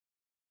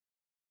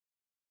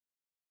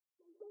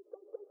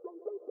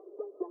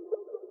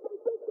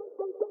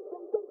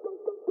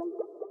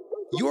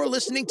You're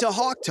listening to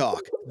Hawk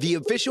Talk, the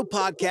official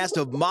podcast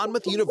of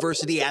Monmouth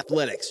University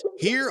Athletics.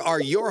 Here are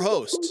your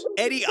hosts,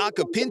 Eddie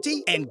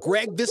Acapinti and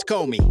Greg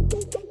Viscomi.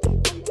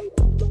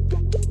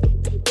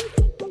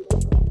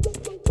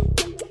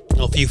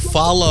 Well, if you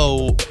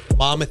follow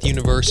Monmouth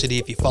University,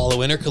 if you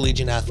follow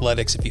intercollegiate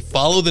athletics, if you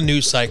follow the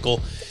news cycle,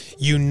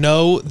 you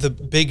know the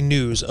big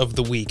news of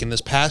the week. And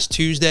this past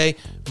Tuesday,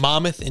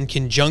 Monmouth, in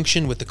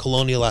conjunction with the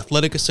Colonial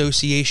Athletic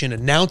Association,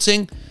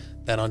 announcing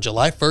that on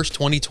July 1st,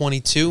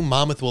 2022,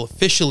 Monmouth will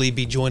officially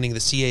be joining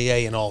the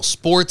CAA in all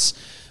sports.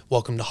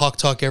 Welcome to Hawk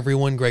Talk,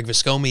 everyone. Greg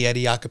Viscomi,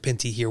 Eddie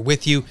Acapinti here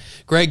with you.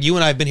 Greg, you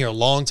and I have been here a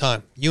long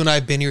time. You and I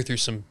have been here through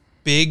some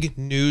big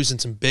news and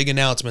some big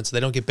announcements. They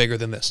don't get bigger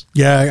than this.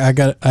 Yeah,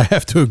 I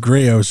have to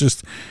agree. I was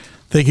just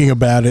thinking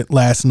about it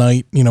last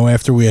night,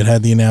 after we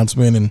had the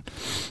announcement and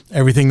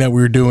everything that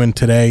we were doing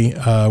today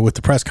with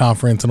the press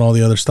conference and all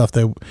the other stuff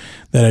that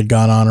had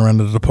gone on around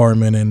the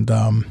department. And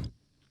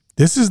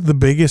this is the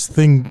biggest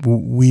thing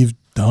we've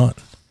done.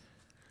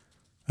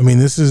 I mean,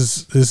 this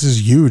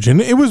is huge.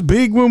 And it was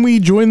big when we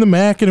joined the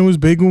MAC, and it was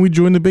big when we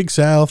joined the Big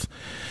South.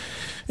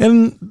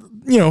 And,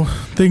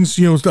 things,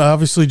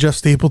 obviously Jeff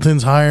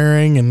Stapleton's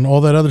hiring and all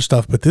that other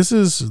stuff. But this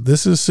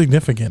is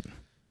significant.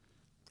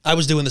 I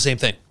was doing the same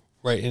thing,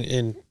 right?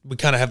 And we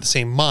kind of have the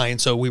same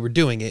mind. So we were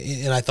doing it.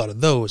 And I thought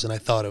of those. And I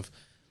thought of,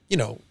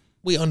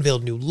 we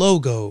unveiled new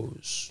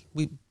logos.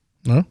 We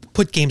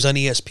put games on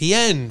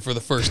ESPN for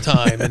the first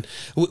time, and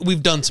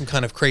we've done some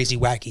kind of crazy,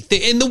 wacky thing.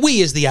 And the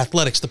we is the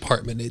athletics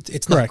department.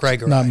 It's not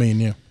Greg or not I. me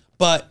and you.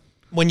 But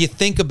when you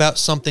think about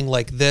something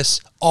like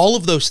this, all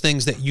of those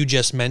things that you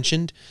just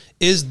mentioned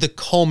is the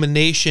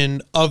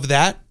culmination of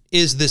that,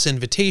 is this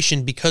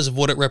invitation because of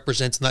what it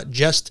represents, not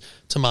just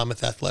to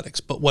Monmouth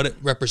Athletics, but what it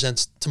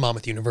represents to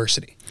Monmouth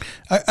University.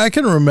 I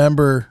can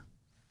remember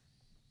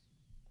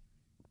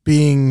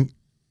being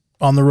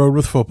on the road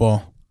with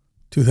football,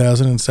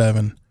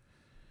 2007,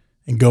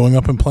 and going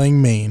up and playing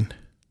Maine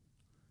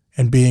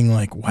and being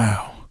like,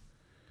 wow,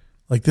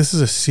 like this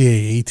is a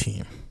CAA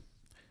team.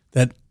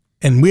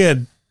 And we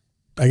had,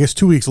 I guess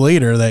 2 weeks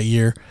later that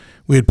year,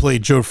 we had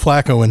played Joe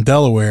Flacco in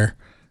Delaware.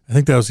 I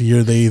think that was the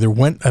year they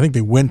went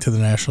to the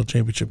national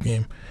championship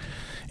game.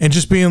 And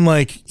just being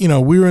like,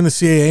 we were in the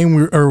CAA and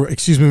we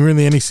were in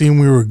the NEC and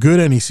we were a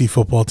good NEC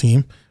football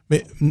team.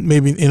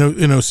 Maybe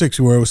in 06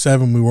 we were,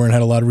 07 we weren't,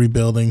 had a lot of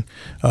rebuilding,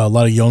 a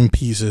lot of young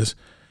pieces.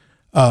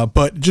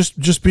 But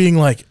just being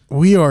like,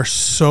 we are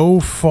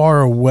so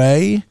far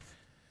away.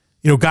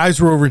 Guys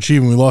were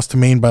overachieving. We lost to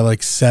Maine by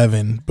like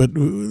 7, but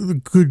a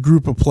good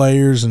group of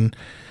players.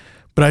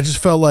 But I just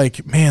felt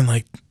like, man,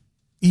 like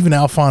even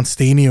Alphonse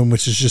Stadium,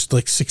 which is just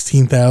like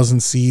 16,000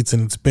 seats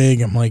and it's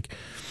big. I'm like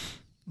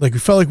we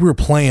felt like we were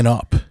playing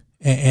up,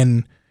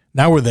 and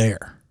now we're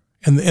there.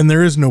 And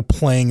there is no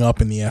playing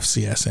up in the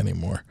FCS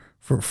anymore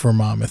for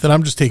Monmouth. And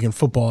I'm just taking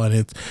football, and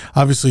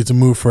it's a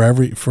move for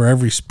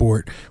every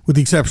sport, with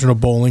the exception of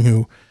bowling,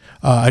 who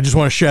I just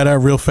want to shout out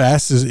real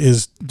fast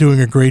is doing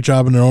a great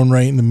job in their own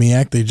right in the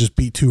MEAC. They just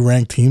beat 2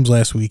 ranked teams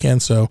last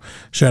weekend, so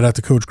shout out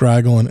to Coach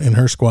Greigel and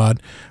her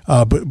squad.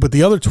 But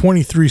the other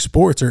 23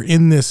 sports are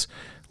in this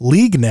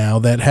league now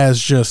that has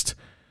just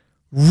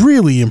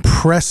really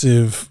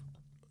impressive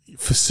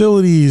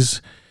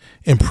facilities,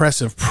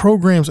 impressive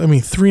programs. I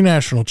mean, 3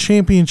 national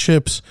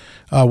championships.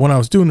 When I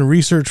was doing the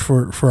research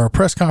for our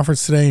press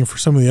conference today and for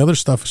some of the other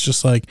stuff, it's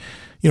just like,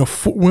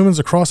 women's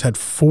lacrosse had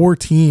 4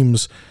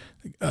 teams,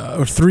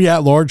 or 3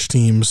 at-large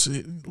teams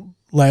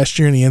last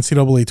year in the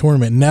NCAA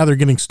tournament. And now they're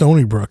getting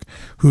Stony Brook,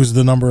 who's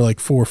the number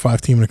 4 or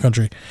 5 team in the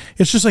country.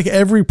 It's just like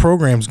every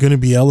program's going to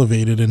be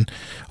elevated, and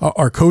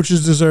our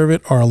coaches deserve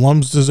it. Our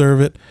alums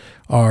deserve it.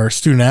 Our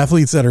student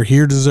athletes that are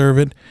here deserve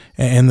it,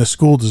 and the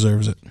school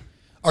deserves it.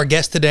 Our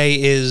guest today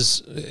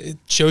it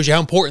shows you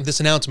how important this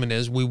announcement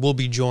is. We will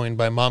be joined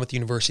by Monmouth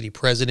University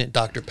President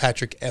Dr.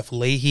 Patrick F.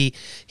 Leahy.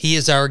 He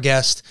is our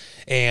guest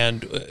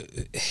and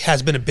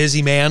has been a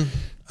busy man,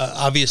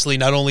 obviously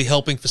not only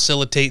helping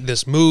facilitate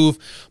this move,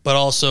 but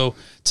also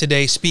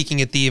today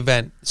speaking at the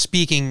event,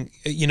 speaking,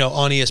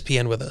 on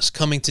ESPN with us,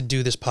 coming to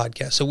do this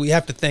podcast. So we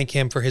have to thank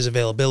him for his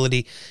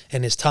availability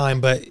and his time,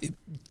 but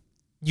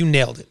you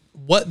nailed it.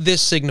 What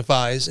this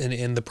signifies,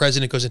 and the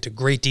president goes into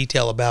great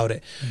detail about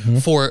it,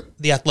 for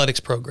the athletics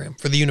program,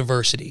 for the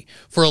university,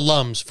 for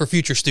alums, for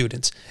future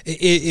students.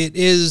 It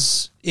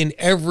is in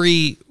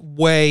every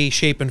way,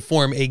 shape, and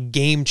form a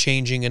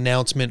game-changing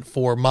announcement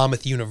for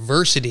Monmouth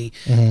University,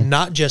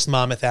 not just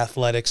Monmouth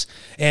Athletics.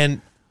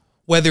 And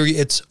whether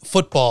it's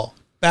football,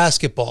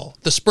 basketball,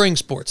 the spring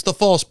sports, the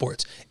fall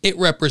sports, it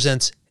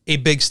represents a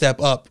big step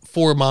up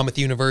for Monmouth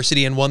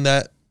University, and one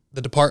that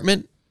the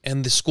department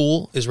and the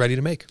school is ready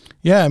to make.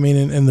 Yeah, I mean,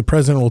 and the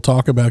president will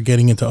talk about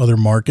getting into other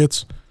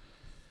markets,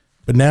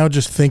 but now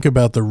just think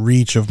about the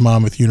reach of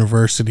Monmouth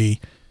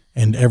University,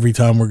 and every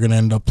time we're going to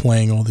end up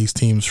playing all these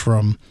teams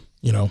from,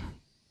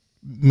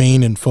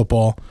 Maine in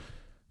football,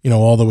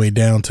 all the way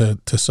down to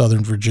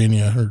Southern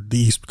Virginia or the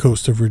East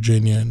Coast of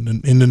Virginia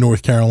and into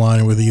North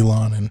Carolina with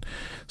Elon. And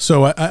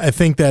so I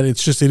think that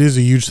it is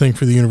a huge thing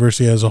for the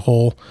university as a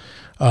whole.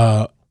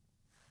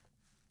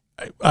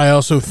 I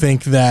also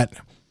think that,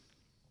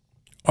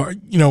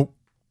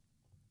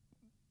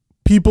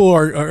 people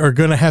are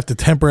going to have to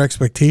temper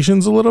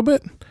expectations a little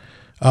bit.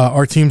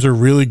 Our teams are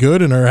really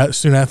good, and our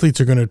student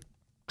athletes are going to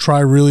try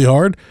really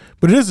hard,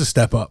 but it is a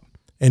step up.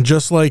 And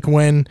just like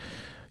when,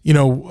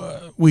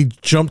 we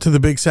jumped to the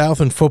Big South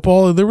in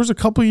football, there was a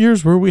couple of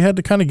years where we had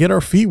to kind of get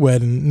our feet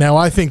wet. And now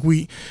I think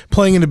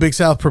playing in the Big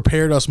South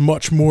prepared us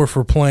much more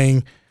for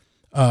playing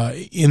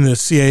in the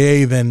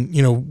CAA than,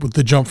 with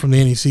the jump from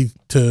the NEC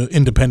to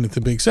independent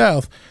to Big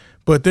South.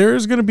 But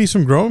there's going to be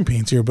some growing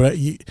pains here. But,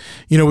 we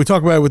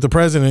talk about it with the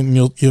president, and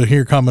you'll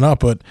hear coming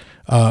up. But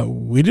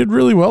we did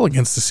really well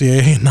against the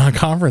CAA and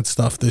non-conference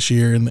stuff this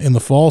year in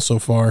the fall so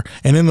far,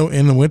 and in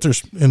the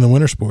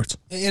winter sports.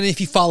 And if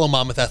you follow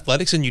Monmouth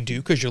Athletics, and you do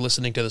because you're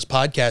listening to this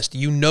podcast,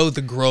 you know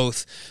the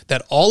growth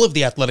that all of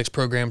the athletics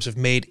programs have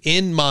made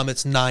in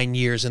Monmouth's 9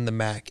 years in the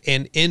MAC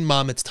and in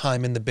Monmouth's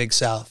time in the Big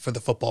South for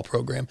the football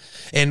program,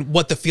 and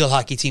what the field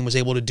hockey team was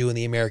able to do in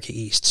the America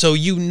East. So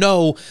you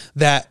know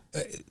that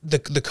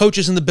the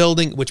coaches in the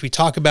building, which we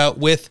talk about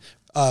with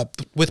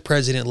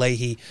President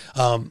Leahy,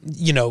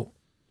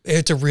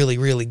 it's a really,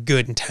 really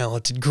good and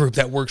talented group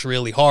that works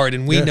really hard.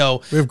 And we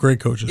know we have great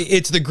coaches.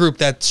 It's the group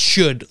that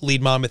should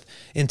lead Monmouth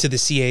into the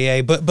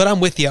CAA. But I'm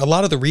with you. A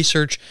lot of the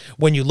research,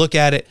 when you look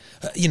at it,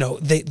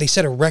 they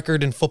set a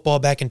record in football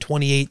back in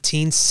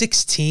 2018.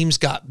 6 teams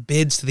got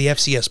bids to the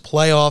FCS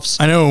playoffs.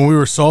 I know, and we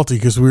were salty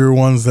because we were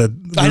one of the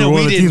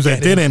teams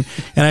that didn't.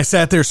 And I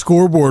sat there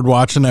scoreboard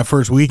watching that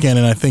first weekend,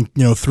 and I think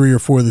 3 or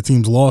 4 of the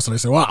teams lost. And I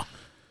said, wow,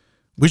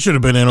 we should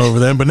have been in over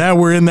them. But now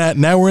we're in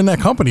that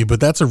company.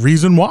 But that's a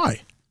reason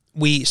why.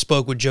 We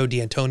spoke with Joe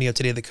D'Antonio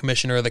today, the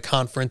commissioner of the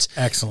conference.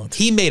 Excellent.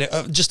 He made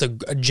just a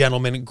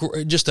gentleman,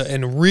 just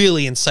a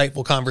really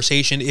insightful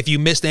conversation. If you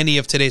missed any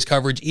of today's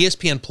coverage,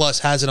 ESPN Plus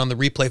has it on the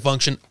replay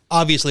function.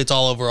 Obviously, it's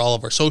all over all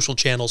of our social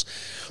channels.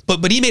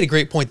 But he made a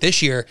great point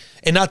this year,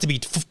 and not to be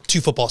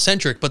too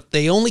football-centric, but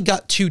they only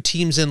got 2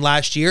 teams in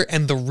last year,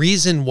 and the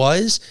reason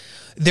was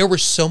there were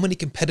so many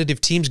competitive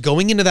teams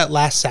going into that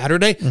last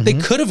Saturday. Mm-hmm. They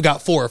could have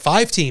got 4 or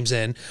 5 teams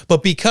in,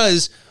 but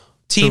because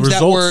teams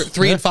that were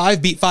 3 and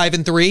 5 beat 5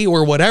 and 3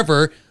 or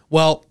whatever,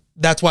 well,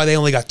 that's why they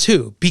only got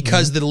 2,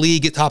 because the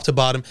league at top to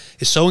bottom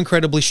is so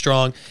incredibly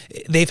strong.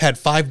 They've had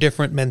 5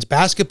 different men's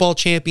basketball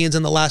champions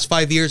in the last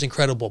 5 years.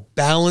 Incredible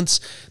balance.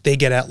 They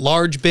get at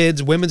large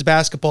bids. Women's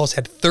basketball has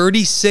had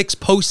 36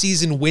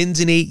 postseason wins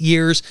in 8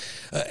 years.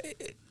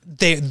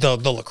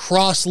 The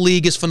lacrosse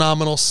league is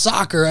phenomenal.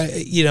 Soccer,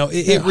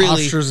 it really.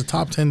 Hofstra's a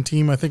top 10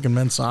 team, I think, in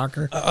men's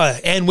soccer.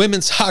 And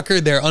women's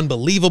soccer, they're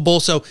unbelievable.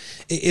 So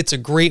it's a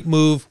great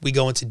move. We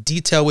go into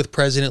detail with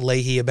President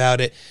Leahy about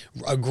it.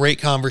 A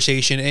great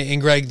conversation. And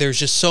Greg, there's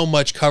just so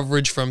much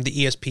coverage from the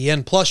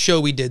ESPN Plus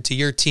show we did to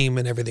your team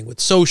and everything with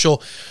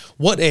social.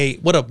 What a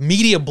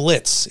media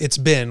blitz it's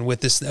been with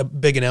this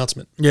big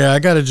announcement. Yeah, I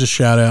got to just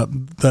shout out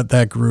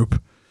that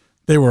group.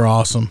 They were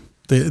awesome.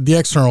 The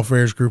external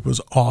affairs group was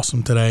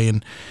awesome today,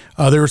 and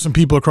there were some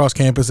people across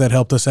campus that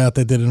helped us out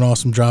that did an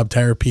awesome job.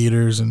 Tara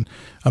Peters and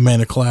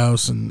Amanda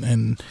Klaus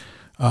and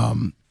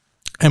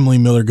Emily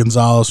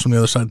Miller-Gonzalez from the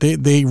other side.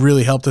 They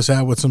really helped us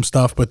out with some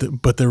stuff, but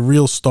the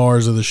real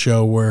stars of the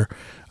show were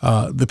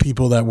the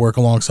people that work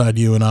alongside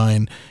you and I,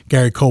 and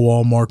Gary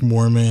Kowal, Mark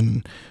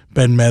Mormon,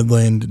 Ben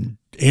Medland, and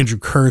Andrew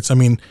Kurtz. I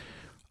mean,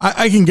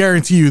 I can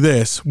guarantee you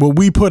this. What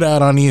we put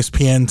out on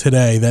ESPN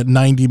today, that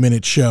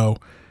 90-minute show,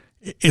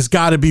 it's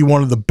got to be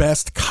one of the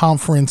best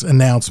conference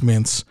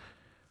announcements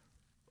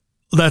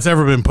that's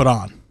ever been put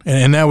on.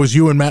 And that was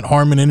you and Matt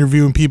Harmon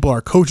interviewing people.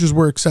 Our coaches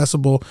were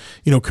accessible.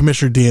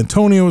 Commissioner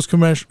D'Antonio was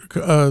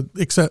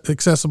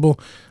accessible.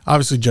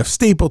 Obviously, Jeff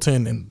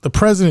Stapleton and the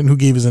president, who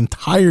gave his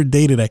entire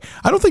day today.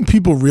 I don't think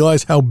people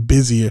realize how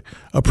busy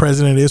a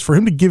president is. For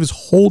him to give his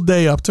whole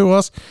day up to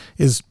us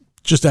is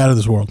just out of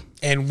this world.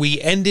 And we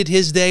ended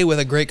his day with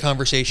a great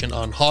conversation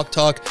on Hawk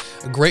Talk,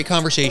 a great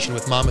conversation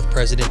with Monmouth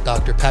President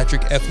Dr.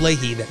 Patrick F.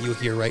 Leahy that you'll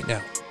hear right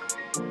now.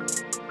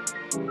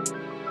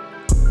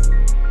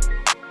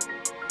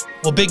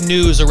 Well, big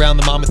news around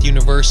the Monmouth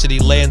University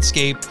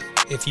landscape.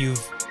 If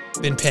you've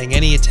been paying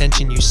any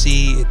attention, you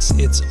see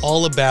it's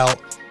all about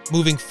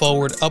moving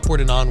forward, upward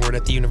and onward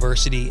at the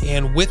university.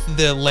 And with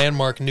the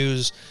landmark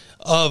news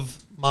of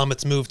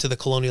Monmouth's move to the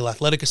Colonial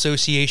Athletic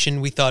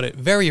Association, we thought it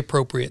very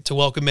appropriate to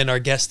welcome in our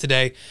guest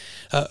today.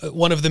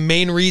 One of the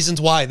main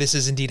reasons why this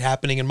is indeed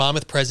happening, and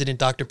Monmouth President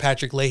Dr.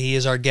 Patrick Leahy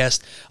is our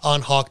guest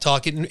on Hawk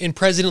Talk. And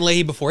President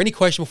Leahy, before any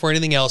question, before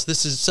anything else,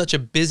 this is such a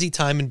busy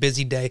time and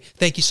busy day.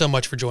 Thank you so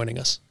much for joining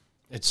us.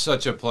 It's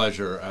such a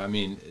pleasure. I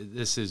mean,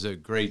 this is a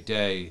great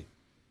day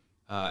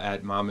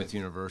at Monmouth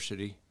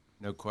University,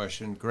 no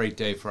question. Great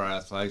day for our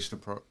athletics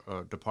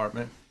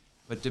department.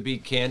 But to be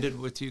candid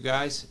with you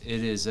guys,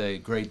 it is a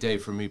great day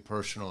for me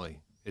personally.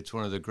 It's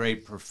one of the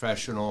great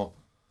professional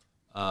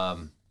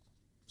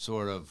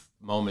sort of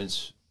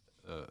moments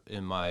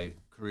in my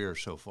career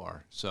so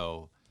far.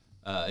 So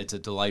it's a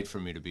delight for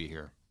me to be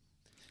here.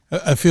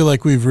 I feel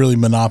like we've really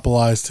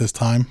monopolized his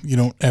time. You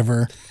don't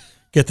ever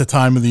get the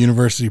time of the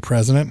university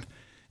president.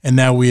 and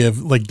now we have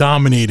like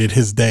dominated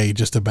his day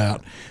just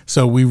about.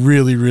 So we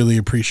really, really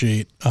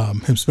appreciate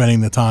him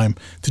spending the time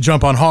to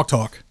jump on Hawk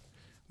Talk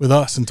with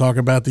us and talk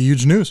about the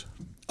huge news.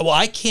 Well,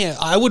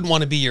 I wouldn't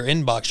want to be your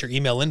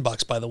email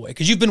inbox, by the way,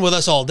 because you've been with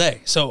us all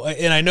day. So,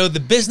 and I know the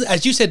business,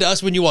 as you said to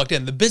us when you walked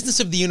in, the business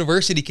of the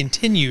university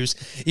continues,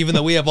 even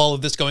though we have all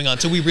of this going on.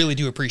 So we really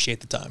do appreciate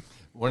the time.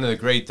 One of the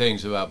great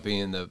things about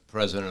being the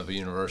president of a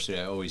university,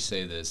 I always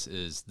say this,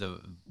 is the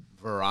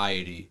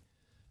variety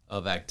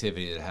of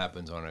activity that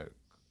happens on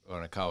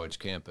a college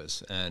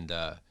campus. And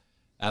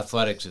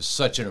athletics is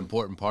such an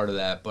important part of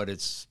that, but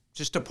it's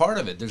just a part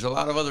of it. There's a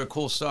lot of other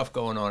cool stuff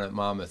going on at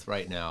Monmouth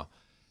right now.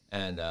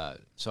 And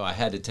so I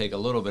had to take a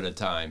little bit of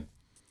time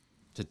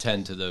to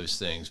tend to those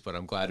things, but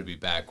I'm glad to be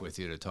back with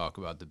you to talk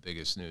about the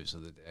biggest news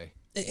of the day.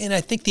 And I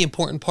think the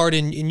important part,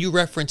 and you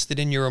referenced it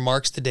in your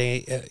remarks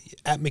today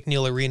at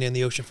McNeil Arena in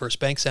the Ocean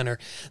First Bank Center,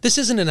 this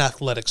isn't an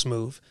athletics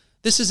move.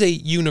 This is a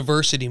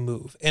university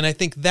move. And I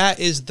think that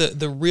is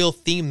the real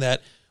theme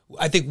that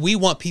I think we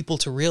want people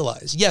to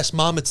realize. Yes,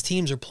 Monmouth's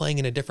teams are playing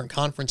in a different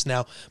conference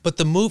now, but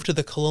the move to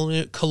the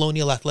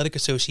Colonial Athletic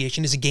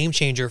Association is a game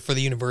changer for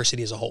the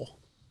university as a whole.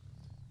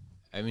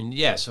 I mean,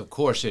 yes, of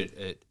course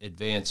it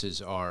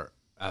advances our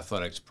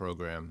athletics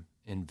program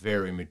in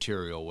very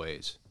material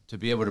ways. To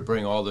be able to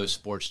bring all those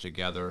sports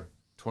together,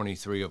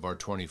 23 of our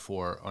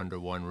 24 under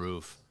one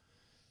roof,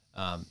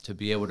 to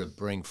be able to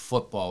bring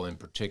football in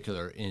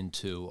particular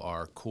into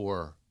our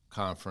core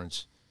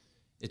conference,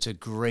 it's a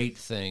great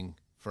thing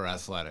for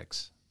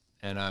athletics.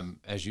 And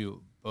as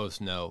you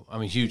both know,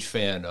 I'm a huge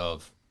fan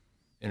of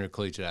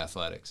intercollegiate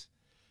athletics.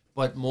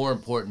 But more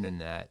important than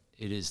that,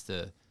 it is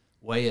the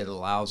way it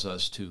allows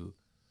us to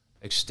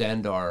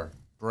extend our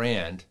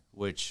brand,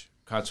 which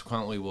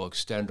consequently will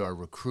extend our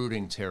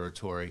recruiting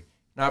territory,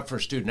 not for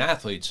student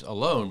athletes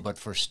alone, but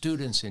for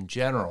students in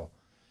general.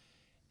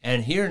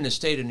 And here in the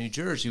state of New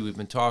Jersey, we've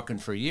been talking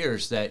for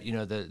years that,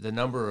 the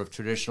number of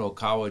traditional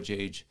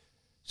college-age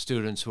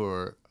students who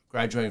are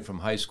graduating from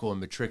high school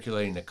and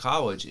matriculating to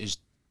college is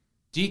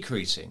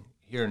decreasing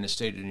here in the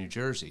state of New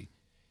Jersey.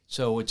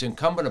 So it's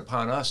incumbent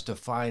upon us to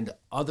find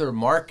other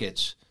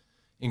markets,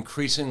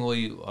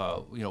 increasingly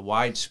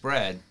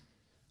widespread,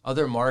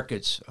 other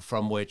markets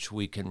from which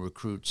we can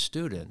recruit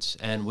students.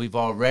 And we've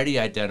already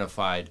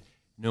identified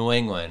New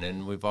England,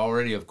 and we've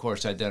already, of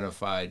course,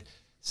 identified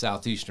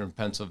southeastern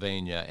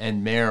Pennsylvania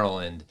and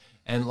Maryland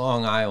and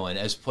Long Island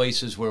as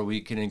places where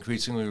we can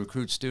increasingly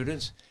recruit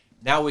students.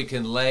 Now we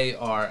can lay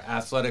our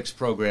athletics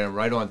program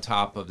right on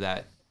top of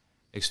that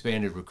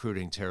expanded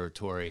recruiting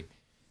territory.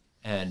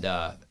 And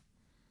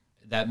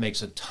that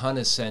makes a ton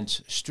of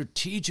sense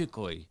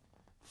strategically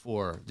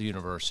for the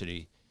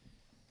university.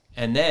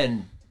 And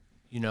then,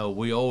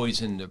 we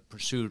always, in the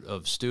pursuit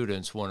of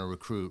students, want to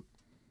recruit,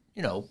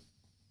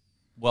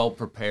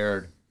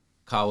 well-prepared,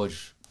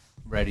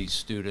 college-ready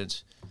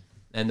students.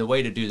 And the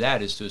way to do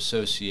that is to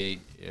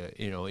associate,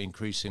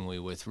 increasingly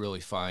with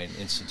really fine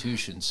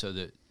institutions so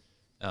that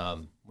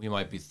we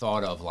might be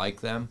thought of like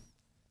them.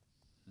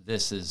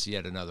 This is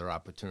yet another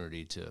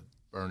opportunity to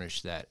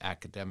burnish that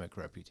academic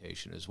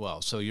reputation as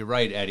well. So you're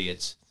right, Eddie.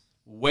 It's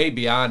way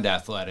beyond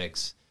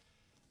athletics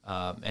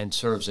and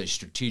serves a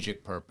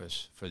strategic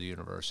purpose for the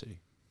university.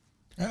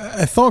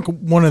 I thought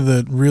one of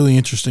the really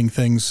interesting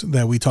things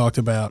that we talked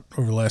about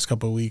over the last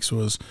couple of weeks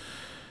was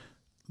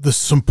the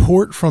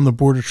support from the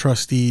Board of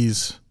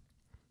Trustees.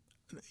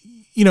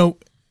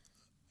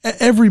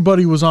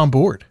 Everybody was on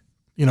board,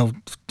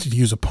 to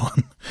use a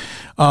pun.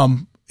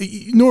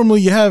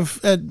 Normally you have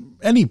at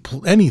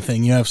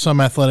anything, you have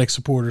some athletic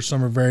supporters,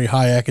 some are very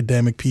high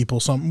academic people,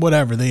 some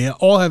whatever. They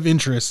all have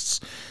interests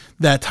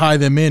that tie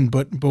them in.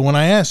 But when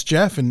I asked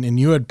Jeff, and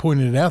you had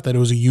pointed it out, that it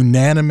was a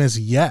unanimous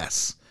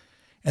yes.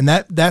 And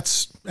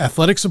that's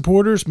athletic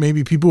supporters,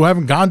 maybe people who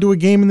haven't gone to a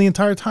game in the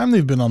entire time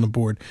they've been on the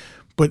board.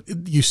 But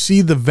you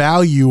see the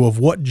value of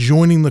what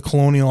joining the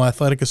Colonial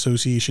Athletic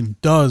Association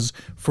does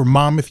for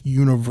Monmouth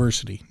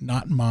University,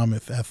 not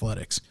Monmouth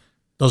Athletics.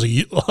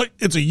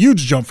 It's a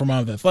huge jump for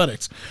Monmouth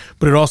Athletics,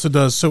 but it also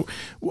does. So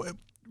what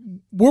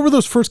were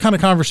those first kind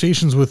of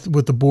conversations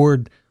with the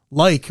board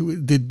like?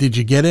 Did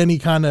you get any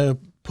kind of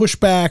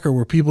pushback, or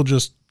were people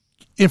just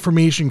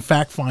information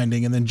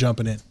fact-finding and then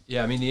jumping in?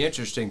 Yeah, I mean, the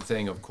interesting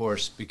thing, of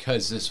course,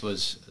 because this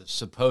was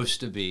supposed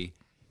to be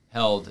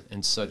held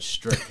in such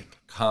strict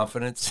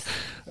confidence.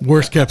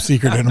 Worst kept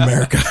secret in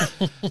America.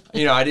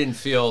 I didn't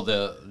feel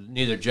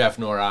neither Jeff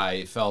nor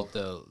I felt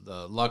the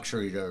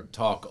luxury to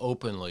talk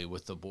openly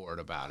with the board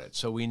about it.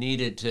 So we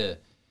needed to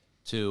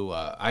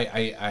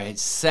I had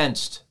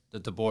sensed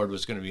that the board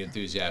was going to be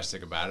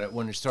enthusiastic about it.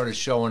 When it started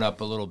showing up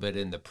a little bit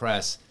in the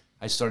press,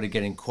 I started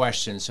getting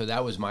questions. So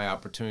that was my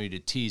opportunity to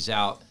tease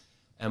out,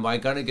 am I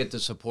going to get the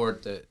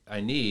support that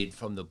I need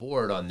from the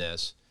board on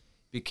this?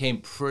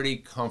 Became pretty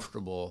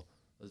comfortable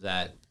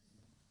that,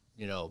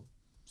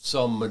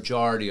 some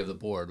majority of the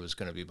board was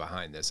going to be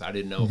behind this. I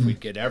didn't know if we'd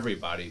get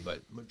everybody,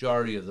 but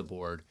majority of the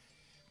board.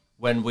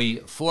 When we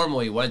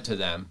formally went to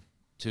them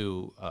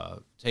to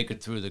take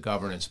it through the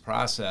governance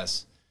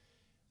process,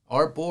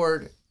 our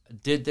board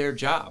did their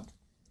job.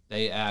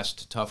 They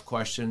asked tough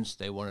questions.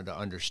 They wanted to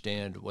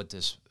understand what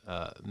this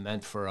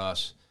meant for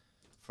us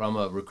from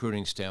a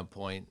recruiting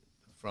standpoint,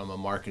 from a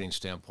marketing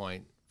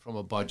standpoint, from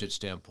a budget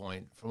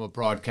standpoint, from a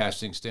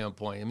broadcasting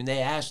standpoint. I mean, they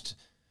asked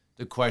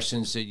the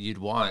questions that you'd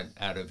want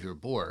out of your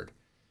board.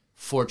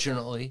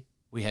 Fortunately,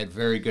 we had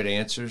very good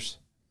answers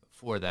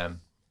for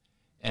them.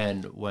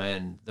 And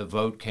when the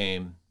vote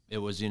came, it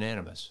was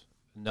unanimous.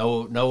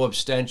 No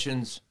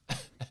abstentions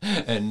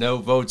and no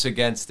votes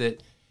against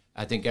it.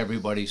 I think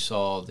everybody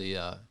saw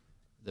the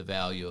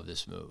value of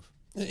this move.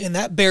 And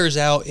that bears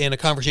out in a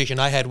conversation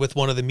I had with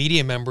one of the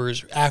media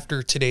members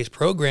after today's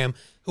program,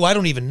 who I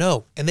don't even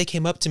know. And they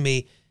came up to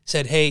me,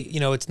 said, hey,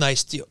 it's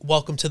nice to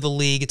welcome to the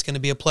league. It's going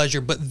to be a pleasure.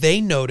 But they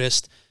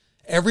noticed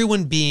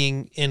everyone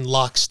being in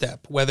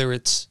lockstep, whether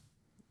it's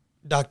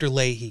Dr.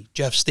 Leahy,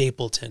 Jeff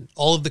Stapleton,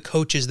 all of the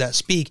coaches that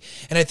speak.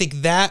 And I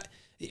think that,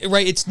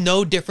 right, it's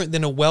no different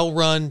than a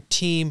well-run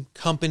team,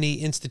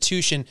 company,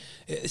 institution.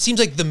 It seems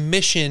like the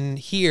mission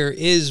here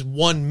is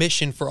one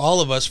mission for all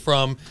of us,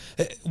 from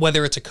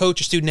whether it's a coach,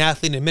 a student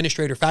athlete, an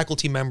administrator,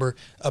 faculty member,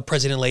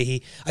 President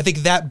Leahy. I think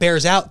that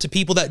bears out to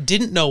people that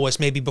didn't know us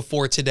maybe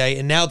before today,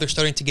 and now they're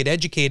starting to get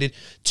educated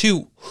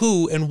to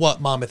who and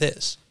what Monmouth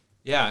is.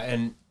 Yeah,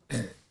 and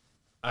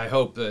I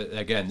hope that,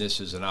 again, this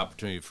is an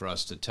opportunity for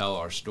us to tell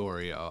our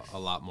story a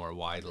lot more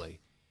widely.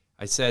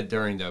 I said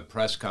during the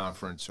press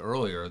conference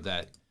earlier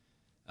that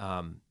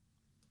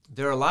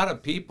there are a lot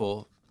of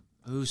people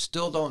who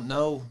still don't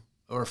know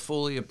or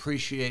fully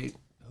appreciate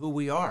who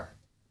we are.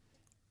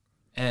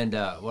 And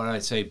when I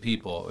say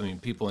people, I mean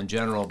people in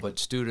general, but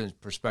students,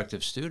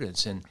 prospective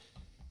students. And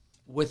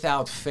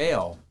without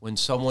fail, when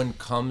someone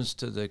comes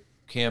to the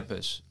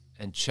campus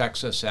and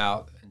checks us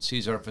out and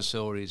sees our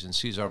facilities and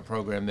sees our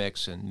program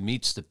mix and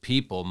meets the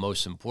people,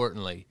 most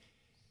importantly,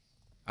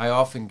 I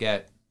often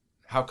get,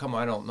 how come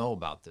I don't know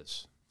about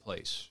this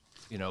place?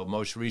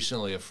 Most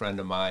recently, a friend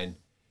of mine,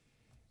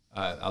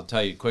 I'll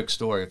tell you a quick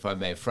story, if I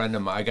may. A friend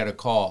of mine, I got a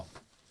call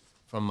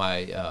from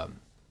my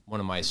one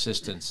of my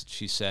assistants.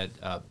 She said,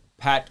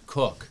 Pat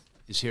Cook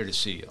is here to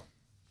see you.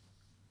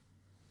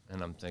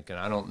 And I'm thinking,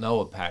 I don't know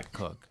a Pat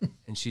Cook.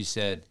 And she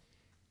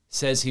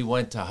says he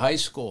went to high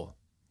school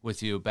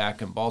with you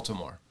back in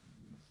Baltimore.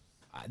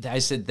 I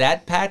said,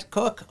 that Pat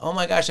Cook? Oh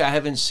my gosh, I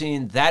haven't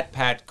seen that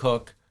Pat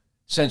Cook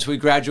since we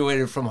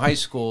graduated from high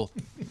school.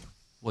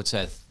 What's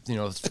that?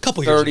 A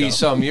couple years ago.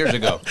 30-some years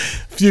ago. A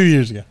few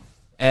years ago.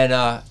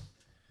 And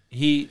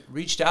he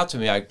reached out to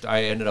me.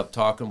 I ended up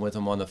talking with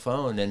him on the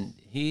phone, and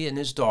he and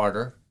his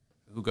daughter,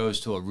 who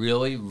goes to a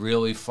really,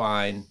 really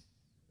fine,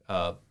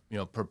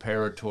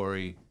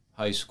 preparatory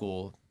high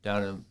school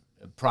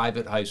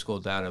private high school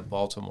down in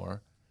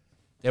Baltimore,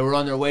 they were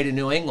on their way to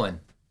New England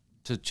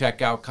to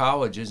check out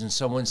colleges, and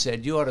someone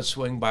said, you ought to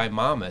swing by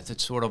Monmouth.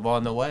 It's sort of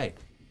on the way.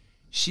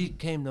 She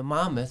came to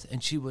Monmouth,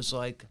 and she was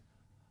like,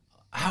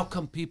 how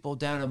come people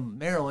down in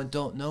Maryland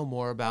don't know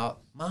more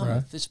about Monmouth?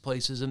 Right. This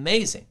place is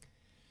amazing.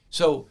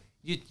 So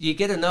you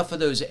get enough of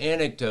those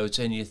anecdotes,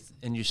 and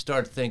you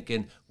start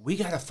thinking, we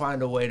got to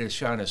find a way to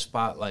shine a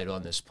spotlight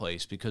on this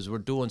place because we're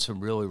doing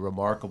some really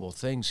remarkable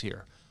things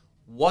here.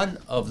 One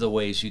of the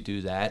ways you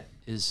do that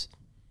is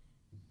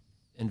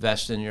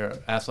invest in your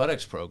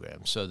athletics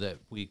program so that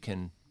we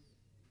can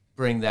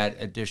bring that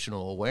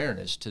additional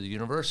awareness to the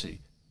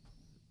university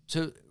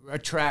to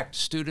attract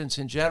students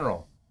in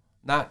general,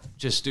 not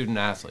just student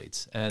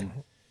athletes.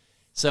 And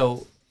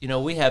so,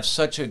 we have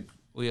such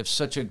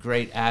a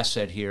great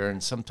asset here,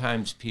 and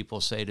sometimes people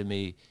say to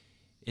me,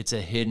 it's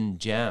a hidden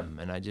gem.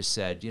 And I just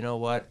said, you know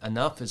what?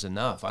 Enough is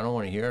enough. I don't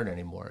want to hear it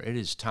anymore. It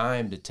is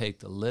time to take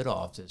the lid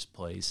off this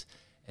place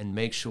and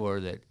make sure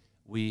that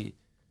we,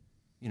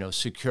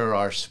 secure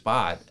our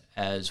spot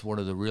as one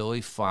of the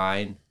really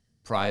fine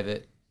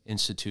private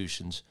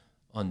institutions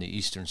on the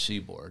Eastern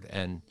Seaboard.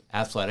 And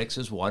athletics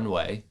is one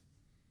way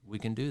we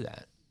can do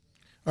that.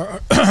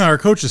 Our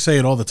coaches say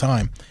it all the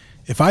time.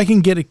 If I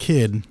can get a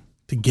kid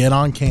to get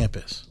on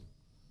campus,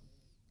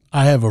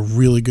 I have a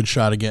really good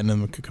shot of getting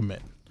them to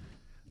commit.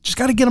 Just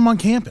got to get them on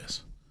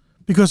campus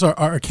because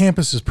our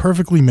campus is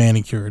perfectly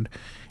manicured.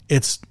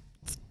 It's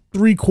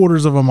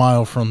 3/4 of a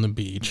mile from the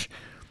beach.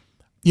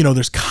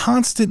 There's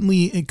constant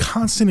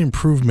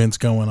improvements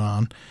going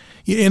on.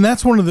 And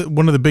that's one of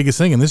the biggest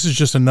things. And this is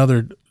just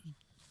another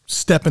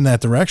step in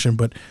that direction.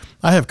 But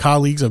I have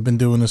colleagues, I've been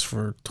doing this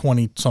for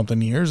 20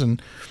 something years, and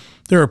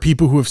there are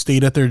people who have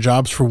stayed at their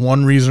jobs for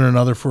one reason or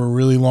another for a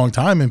really long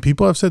time. And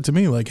people have said to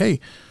me, like, hey,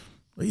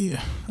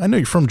 I know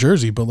you're from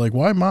Jersey, but like,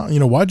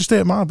 why'd you stay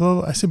at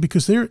Mom? I said,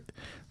 because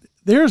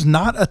there's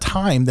not a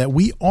time that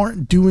we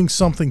aren't doing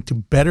something to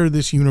better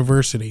this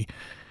university.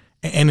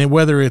 And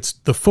whether it's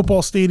the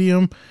football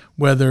stadium,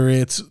 whether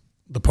it's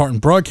the Parton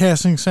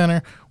Broadcasting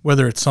Center,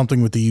 whether it's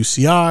something with the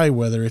UCI,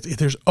 whether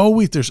there's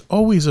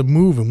always a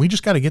move, and we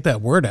just got to get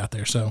that word out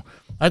there. So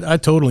I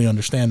totally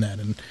understand that,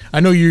 and I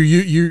know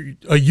you're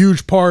a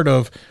huge part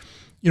of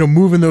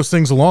moving those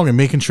things along and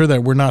making sure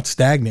that we're not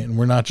stagnant and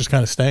we're not just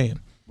kind of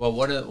staying. Well,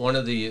 one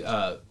of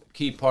the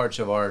key parts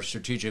of our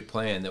strategic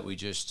plan that we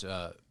just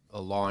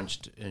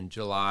launched in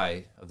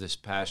July of this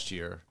past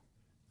year,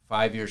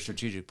 5-year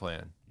strategic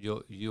plan,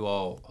 you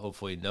all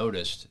hopefully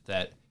noticed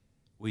that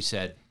we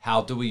said,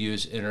 how do we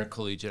use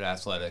intercollegiate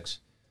athletics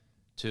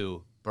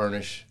to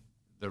burnish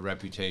the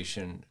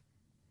reputation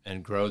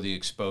and grow the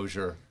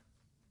exposure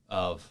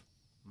of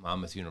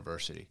Monmouth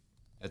University?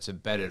 That's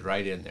embedded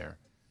right in there.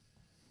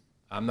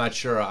 I'm not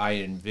sure I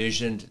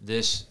envisioned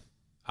this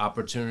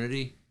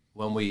opportunity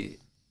when we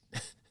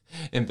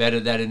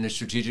embedded that in the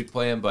strategic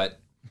plan, but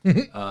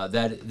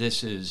that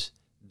this is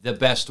the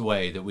best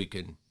way that we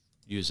can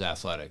use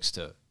athletics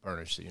to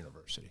burnish the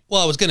university.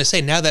 Well, I was going to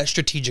say, now that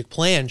strategic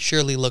plan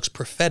surely looks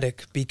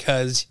prophetic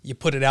because you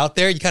put it out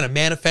there, you kind of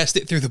manifest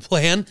it through the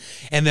plan,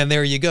 and then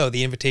there you go.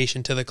 The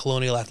invitation to the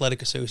Colonial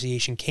Athletic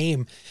Association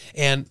came.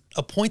 And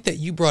a point that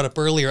you brought up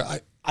earlier,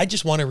 I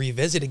just want to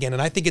revisit again,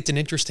 and I think it's an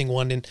interesting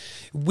one. And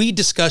we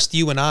discussed,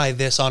 you and I,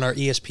 this on our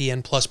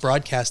ESPN Plus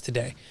broadcast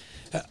today.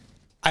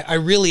 I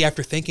really,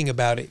 after thinking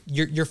about it,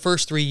 your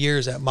first 3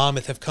 years at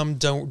Monmouth have come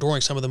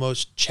during some of the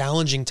most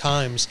challenging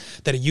times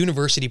that a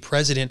university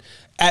president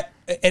at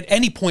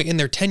any point in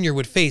their tenure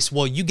would face.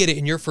 Well, you get it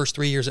in your first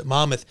 3 years at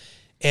Monmouth,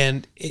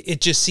 and it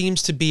just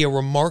seems to be a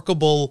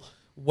remarkable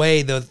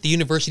way that the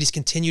universities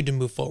continue to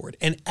move forward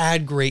and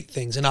add great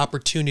things and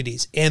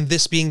opportunities, and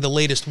this being the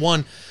latest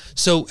one.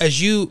 So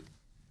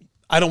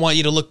I don't want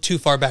you to look too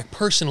far back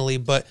personally,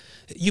 but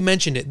you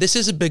mentioned it. This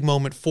is a big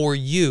moment for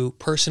you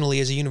personally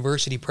as a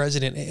university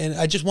president, and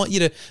I just want you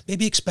to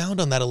maybe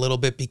expound on that a little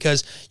bit,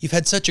 because you've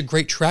had such a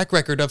great track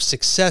record of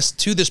success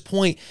to this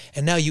point,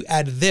 and now you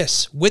add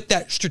this with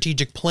that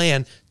strategic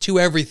plan to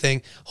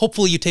everything.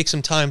 Hopefully you take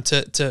some time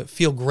to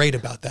feel great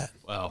about that.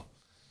 Well,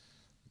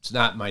 it's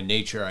not my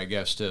nature, I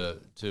guess, to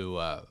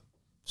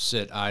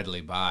sit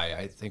idly by.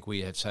 I think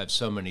we have had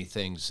so many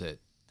things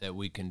that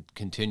we can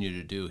continue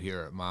to do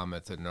here at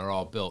Monmouth, and they're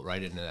all built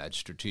right into that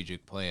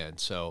strategic plan.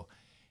 So,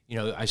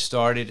 I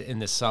started in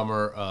the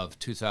summer of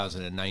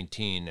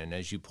 2019, and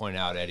as you point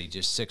out, Eddie,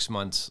 just 6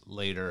 months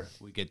later,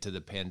 we get to the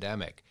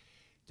pandemic.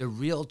 The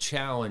real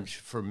challenge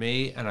for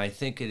me, and I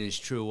think it is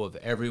true of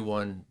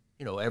everyone,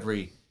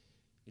 every,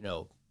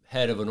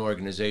 head of an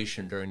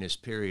organization during this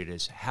period,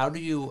 is how do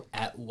you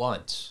at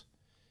once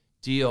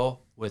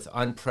deal with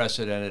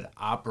unprecedented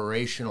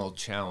operational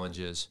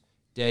challenges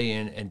day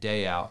in and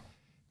day out,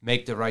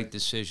 make the right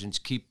decisions,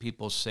 keep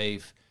people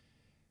safe,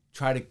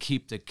 try to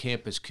keep the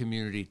campus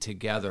community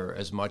together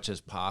as much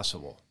as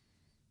possible.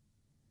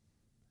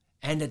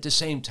 And at the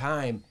same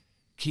time,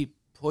 keep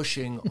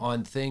pushing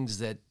on things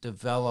that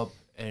develop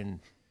and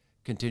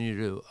continue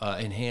to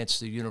enhance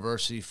the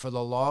university for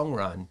the long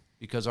run,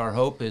 because our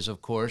hope is,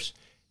 of course,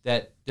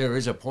 that there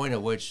is a point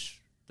at which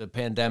the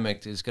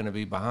pandemic is going to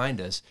be behind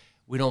us.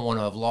 We don't want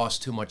to have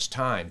lost too much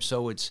time.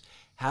 So it's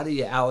how do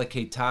you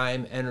allocate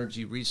time,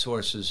 energy,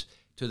 resources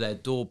to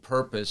that dual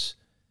purpose,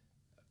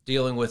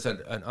 dealing with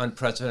an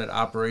unprecedented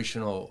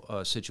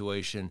operational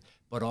situation,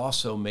 but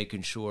also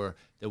making sure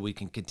that we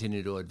can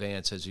continue to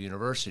advance as a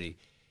university.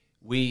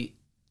 We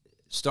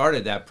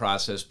started that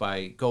process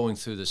by going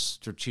through the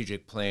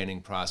strategic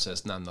planning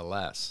process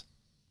nonetheless.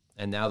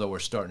 And now that we're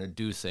starting to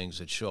do things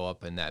that show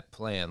up in that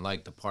plan,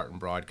 like the Parton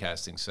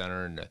Broadcasting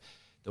Center and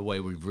the way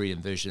we've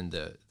re-envisioned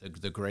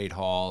the Great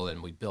Hall,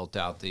 and we built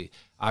out the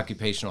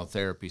occupational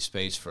therapy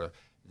space for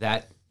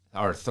that,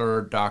 our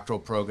third doctoral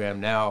program.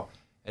 Now,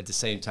 at the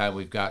same time,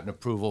 we've gotten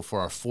approval for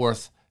our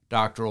fourth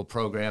doctoral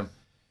program.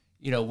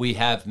 We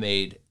have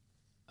made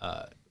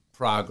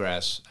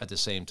progress at the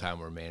same time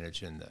we're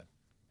managing the.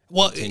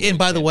 Well, and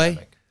by the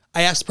way,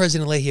 I asked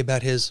President Leahy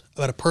about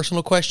a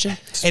personal question, and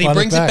he Spun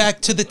brings it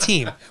back to the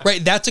team.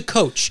 Right, that's a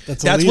coach.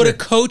 That's what a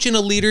coach and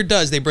a leader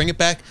does. They bring it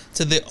back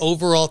to the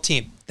overall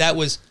team. That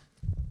was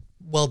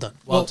well done.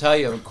 Well, I'll tell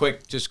you a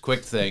quick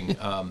thing.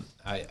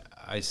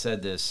 I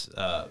said this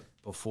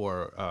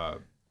before.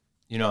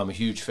 I'm a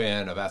huge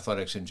fan of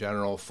athletics in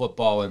general,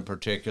 football in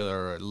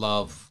particular. I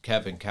love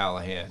Kevin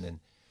Callahan,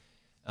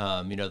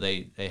 and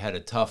they had a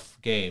tough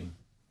game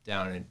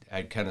down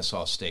at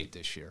Kennesaw State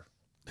this year.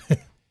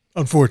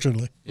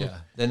 Unfortunately. Yeah.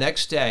 The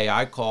next day,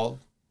 I called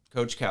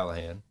Coach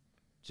Callahan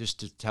just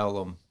to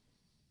tell him,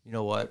 you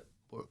know what,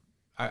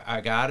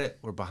 I got it.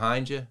 We're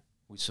behind you.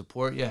 We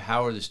support you.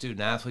 How are the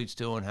student athletes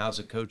doing? How's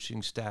the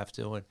coaching staff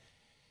doing?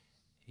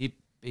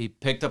 He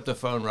picked up the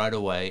phone right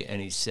away, and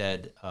he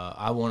said,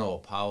 I want to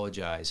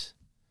apologize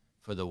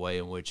for the way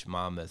in which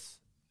Monmouth,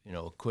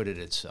 acquitted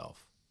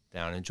itself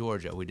down in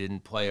Georgia. We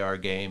didn't play our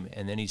game.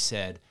 And then he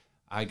said,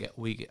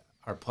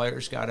 our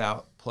players got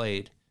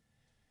outplayed,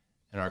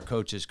 and our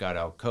coaches got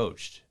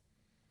outcoached.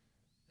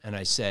 And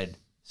I said,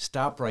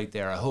 stop right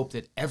there. I hope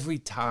that every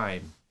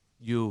time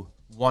you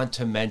want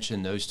to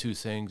mention those two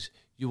things,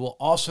 you will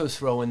also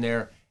throw in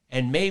there,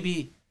 and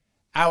maybe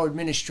our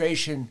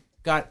administration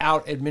got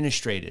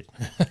out-administrated.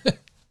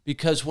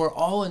 Because we're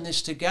all in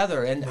this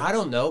together. And I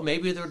don't know,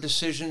 maybe there are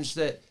decisions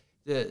that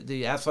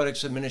the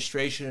athletics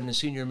administration and the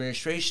senior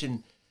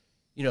administration,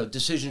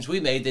 decisions we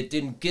made that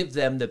didn't give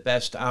them the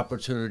best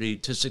opportunity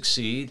to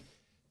succeed,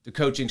 the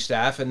coaching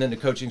staff, and then the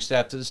coaching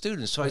staff to the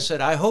students. So I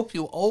said, I hope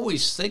you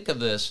always think of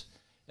this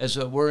as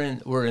we're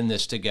in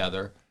this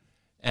together.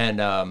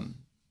 And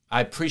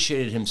I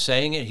appreciated him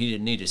saying it. He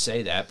didn't need to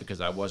say that because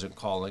I wasn't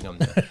calling him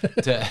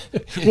to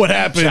What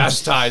happened?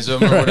 chastise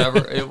him or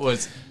whatever. It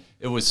was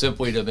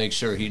simply to make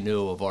sure he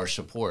knew of our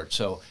support.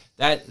 So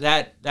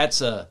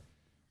that's a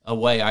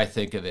way I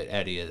think of it,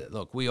 Eddie.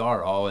 Look, we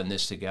are all in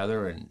this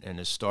together, and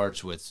it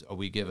starts with, are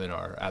we giving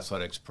our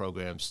athletics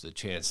programs the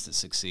chance to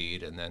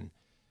succeed, and then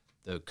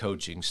the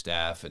coaching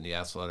staff and the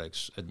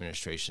athletics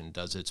administration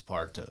does its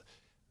part to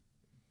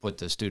put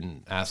the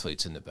student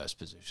athletes in the best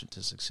position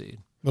to succeed.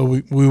 Well,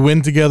 we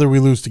win together, we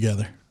lose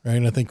together, right?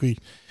 And I think we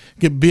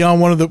get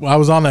beyond I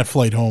was on that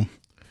flight home.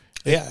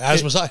 Yeah,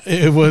 as was I.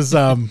 It was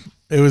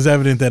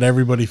evident that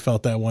everybody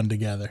felt that one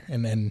together,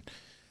 and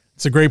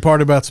it's a great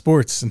part about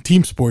sports and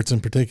team sports in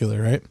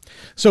particular, right?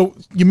 So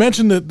you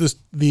mentioned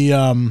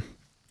the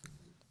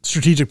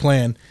strategic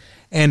plan,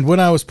 and when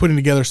I was putting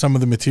together some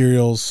of the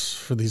materials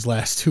for these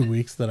last 2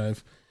 weeks that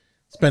I've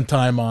spent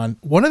time on,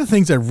 one of the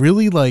things that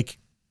really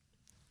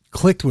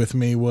clicked with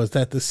me was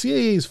that the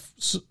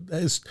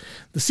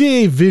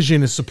CAA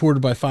vision is supported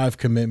by 5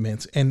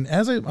 commitments, and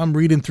as I'm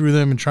reading through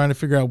them and trying to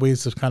figure out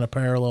ways to kind of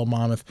parallel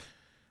Monmouth,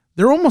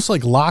 they're almost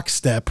like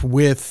lockstep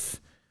with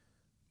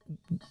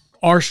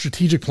our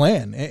strategic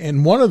plan.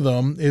 And one of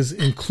them is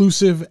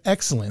inclusive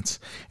excellence.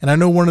 And I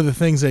know one of the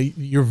things that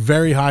you're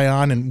very high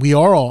on, and we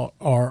are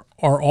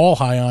all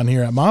high on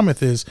here at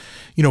Monmouth, is,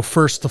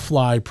 First to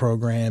Fly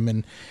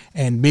program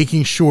and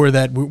making sure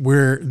that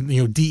we're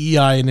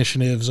DEI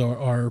initiatives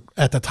are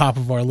at the top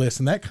of our list.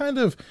 And that kind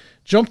of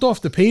jumped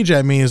off the page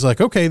at me is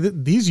like, okay,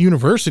 these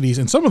universities,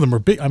 and some of them are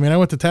big. I mean, I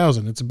went to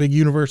Towson. It's a big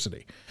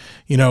university.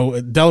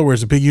 Delaware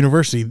is a big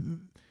university.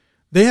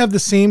 They have the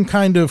same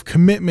kind of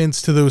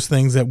commitments to those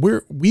things that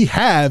we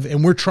have,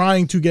 and we're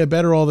trying to get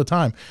better all the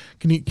time.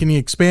 Can you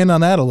expand on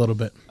that a little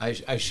bit?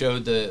 I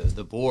showed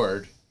the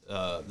board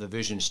the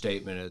vision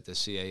statement at the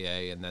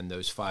CAA, and then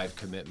those 5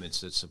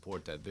 commitments that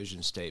support that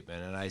vision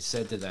statement. And I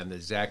said to them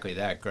exactly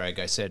that, Greg.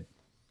 I said,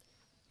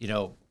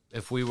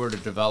 if we were to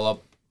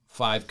develop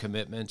 5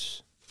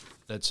 commitments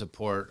that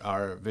support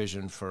our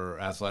vision for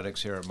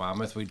athletics here at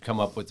Monmouth, we'd come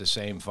up with the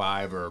same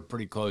 5 or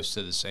pretty close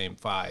to the same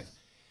 5.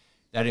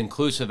 That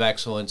inclusive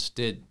excellence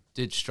did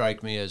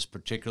strike me as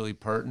particularly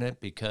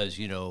pertinent because,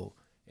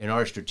 in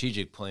our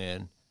strategic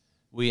plan,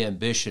 we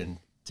ambition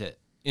to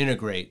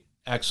integrate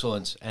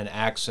excellence and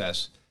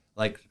access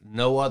like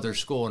no other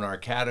school in our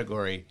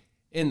category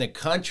in the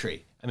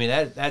country. I mean,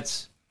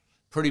 that's a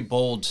pretty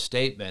bold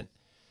statement.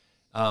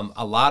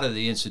 A lot of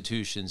the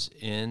institutions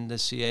in the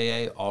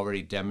CAA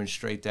already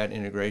demonstrate that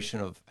integration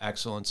of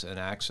excellence and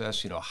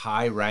access,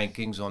 high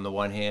rankings on the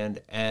one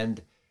hand,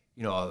 and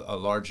a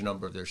large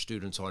number of their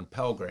students on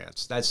Pell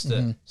Grants. That's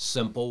the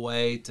simple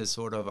way to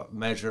sort of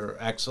measure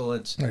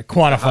excellence, right,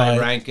 quantify high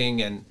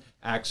ranking and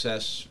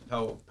access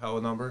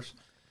Pell numbers.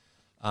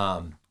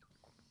 So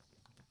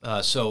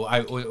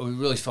we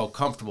really felt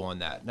comfortable in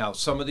that. Now,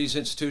 some of these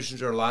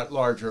institutions are a lot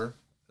larger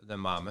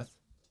than Monmouth.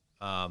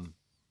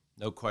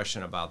 No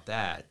question about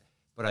that.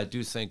 But I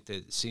do think that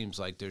it seems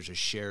like there's a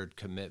shared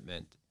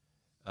commitment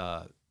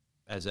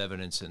as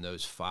evidence in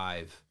those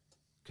 5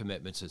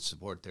 commitments that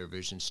support their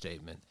vision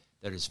statement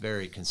that is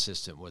very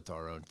consistent with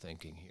our own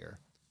thinking here.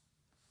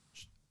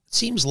 It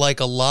seems like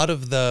a lot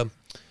of and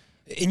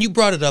you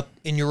brought it up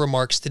in your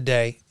remarks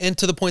today, and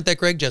to the point that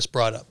Greg just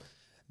brought up,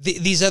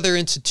 these other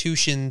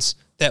institutions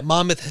that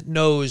Monmouth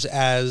knows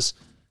as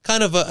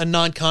kind of a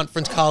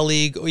non-conference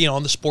colleague,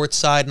 on the sports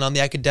side and on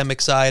the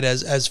academic side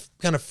as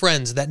kind of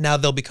friends that now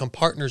they'll become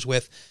partners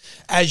with.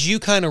 As you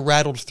kind of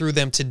rattled through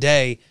them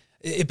today,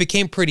 it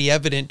became pretty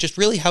evident just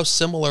really how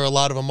similar a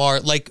lot of them are,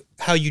 like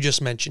how you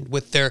just mentioned,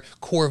 with their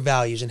core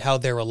values and how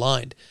they're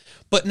aligned.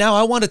 But now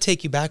I want to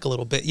take you back a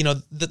little bit.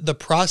 The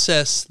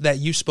process that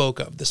you spoke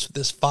of, this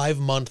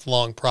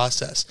 5-month-long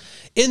process,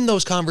 in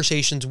those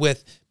conversations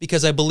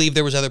because I believe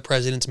there was other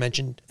presidents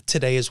mentioned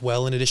today as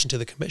well, in addition to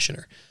the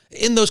commissioner.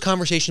 In those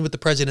conversations with the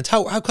presidents,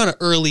 how kind of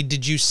early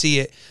did you see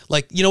it?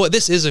 Like,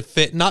 this is a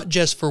fit, not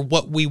just for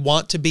what we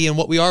want to be and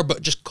what we are,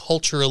 but just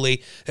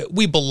culturally,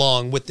 we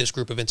belong with this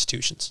group of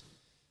institutions.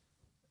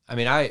 I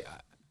mean,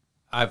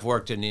 I've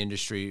worked in the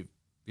industry,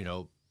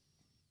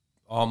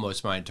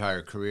 almost my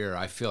entire career.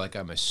 I feel like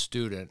I'm a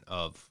student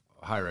of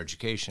higher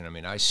education. I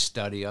mean, I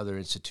study other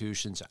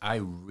institutions. I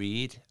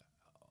read,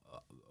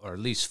 or at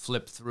least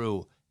flip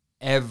through,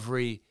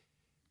 every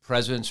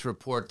president's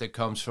report that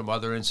comes from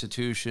other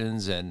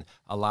institutions, and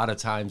a lot of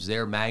times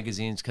their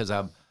magazines, because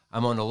I'm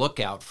on the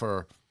lookout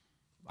for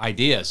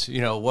ideas.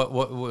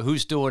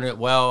 Who's doing it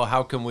well?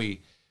 How can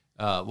we?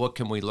 What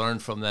can we learn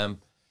from them?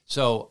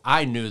 So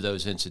I knew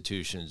those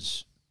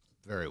institutions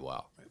very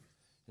well.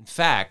 In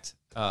fact,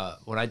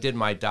 when I did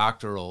my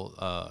doctoral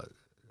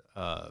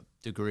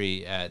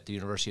degree at the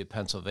University of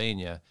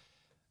Pennsylvania,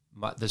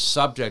 the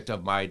subject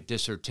of my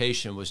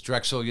dissertation was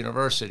Drexel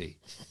University.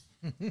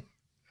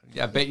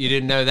 I bet you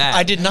didn't know that.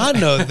 I did not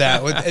know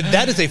that.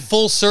 That is a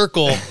full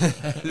circle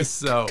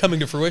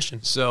coming to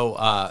fruition. So,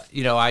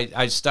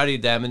 I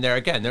studied them, and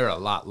they're a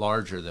lot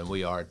larger than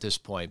we are at this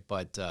point,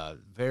 but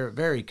very,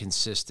 very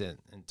consistent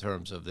in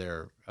terms of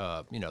their,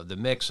 the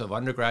mix of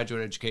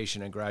undergraduate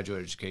education and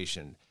graduate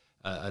education.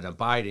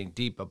 an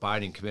deep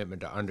abiding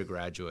commitment to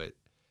undergraduate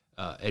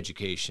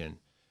education.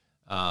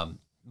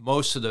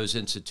 Most of those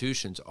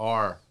institutions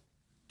are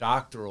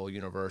doctoral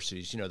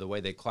universities. The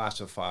way they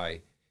classify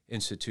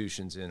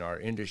institutions in our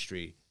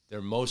industry,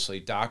 they're mostly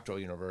doctoral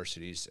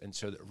universities, and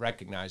so they're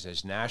recognized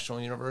as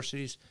national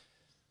universities.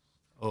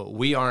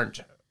 We aren't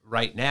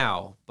right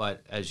now,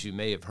 but as you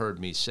may have heard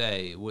me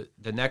say,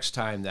 the next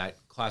time that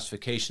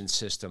classification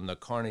system, the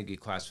Carnegie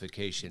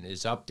classification,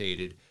 is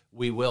updated,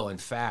 we will, in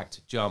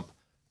fact, jump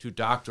to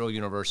doctoral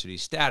university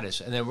status,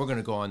 and then we're going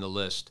to go on the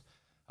list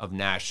of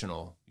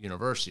national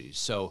universities.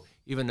 So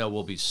even though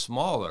we'll be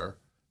smaller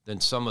than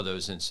some of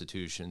those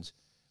institutions,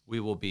 we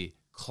will be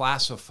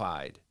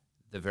classified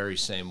the very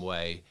same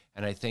way.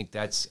 And I think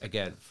that's,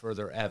 again,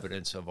 further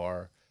evidence of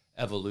our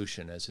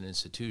evolution as an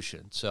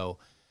institution. So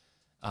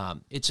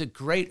it's a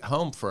great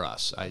home for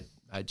us. I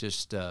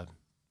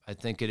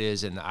think it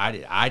is, and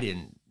I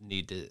didn't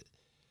need to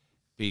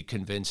be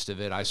convinced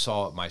of it. I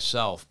saw it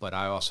myself, but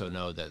I also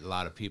know that a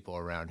lot of people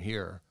around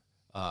here,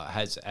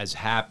 as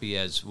happy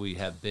as we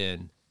have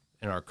been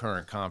in our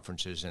current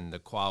conferences and the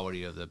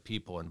quality of the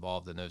people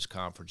involved in those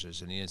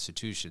conferences and the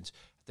institutions,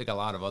 I think a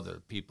lot of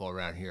other people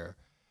around here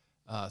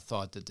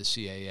thought that the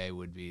CAA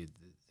would be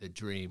the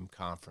dream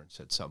conference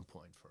at some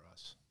point for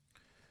us.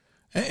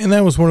 And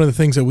that was one of the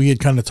things that we had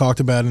kind of talked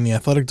about in the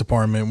athletic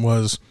department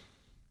was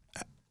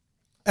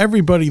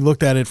everybody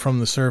looked at it from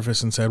the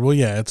surface and said, well,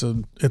 yeah, it's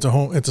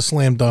a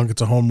slam dunk,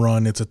 it's a home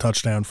run, it's a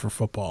touchdown for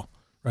football,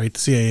 right? The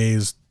CAA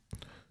is,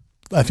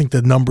 I think,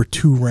 the number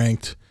 2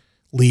 ranked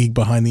league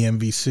behind the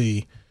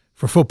MVC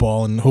for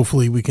football, and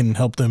hopefully we can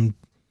help them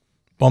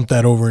bump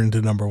that over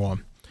into number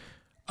 1.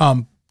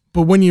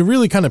 But when you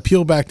really kind of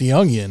peel back the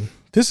onion,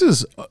 this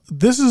is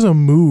a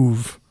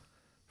move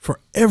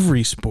for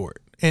every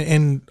sport.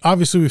 And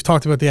obviously we've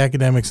talked about the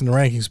academics and the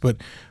rankings, but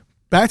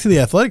back to the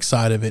athletic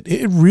side of it,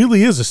 it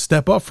really is a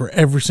step up for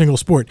every single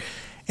sport.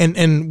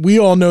 And we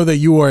all know that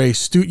you are a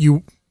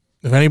student.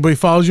 If anybody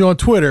follows you on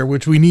Twitter,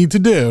 which we need to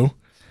do,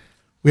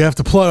 we have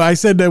to plug. I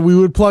said that we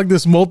would plug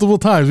this multiple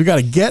times. We got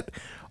to get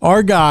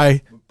our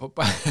guy,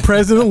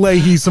 President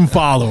Leahy, some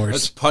followers.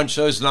 Let's punch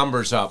those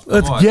numbers up.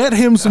 Let's get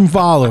him some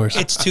followers.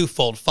 It's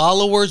twofold: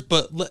 followers,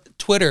 but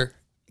Twitter,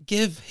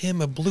 give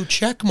him a blue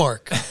check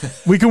mark.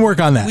 We can work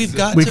on that. We've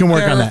got we to can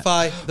work on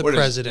verify that. the What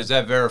president. Does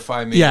that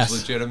verify me Yes,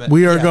 as legitimate?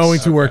 we are Yes. going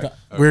to work. Okay.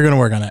 We're going to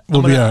work on that.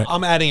 We'll be all right.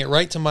 I'm adding it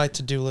right to my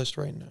to-do list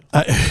right now.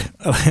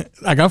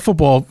 I got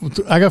football.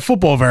 I got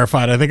football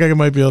verified. I think I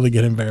might be able to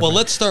get him verified. Well,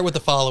 let's start with the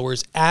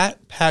followers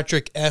at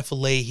Patrick F.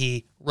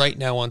 Leahy right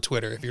now on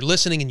Twitter. If you're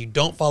listening and you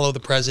don't follow the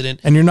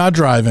president and you're not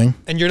driving,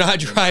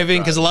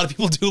 because a lot of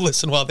people do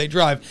listen while they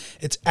drive,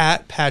 it's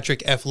at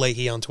Patrick F.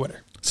 Leahy on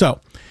Twitter.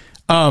 So,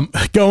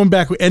 going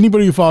back,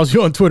 anybody who follows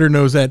you on Twitter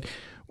knows that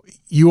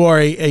you are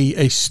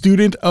a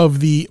student of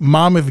the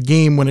Monmouth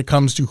game when it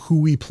comes to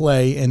who we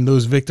play and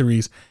those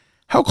victories.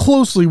 How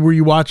closely were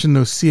you watching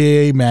those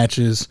CAA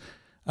matches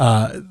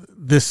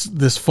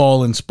this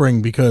fall and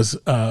spring? Because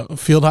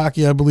field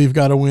hockey, I believe,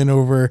 got a win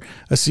over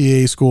a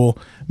CAA school.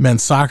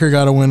 Men's soccer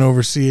got a win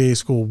over CAA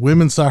school.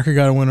 Women's soccer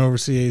got a win over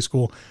CAA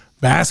school.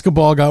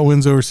 Basketball got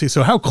wins over CAA.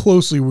 So how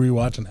closely were you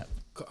watching that?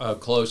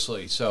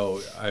 Closely.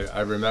 So I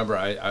remember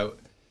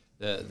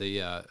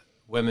the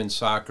women's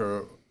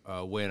soccer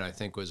win, I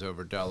think, was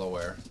over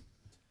Delaware.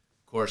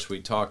 Of course,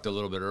 we talked a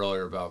little bit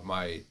earlier about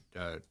my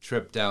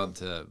trip down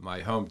to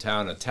my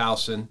hometown of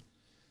Towson.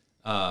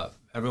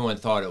 Everyone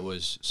thought it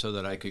was so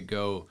that I could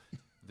go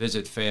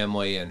visit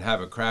family and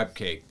have a crab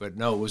cake, but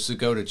no, it was to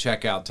go to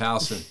check out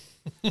Towson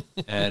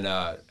and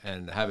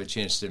have a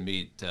chance to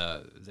meet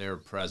their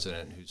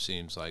president, who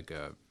seems like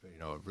a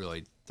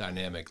really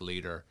dynamic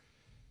leader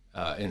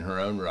in her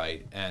own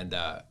right,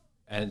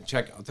 and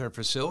check out their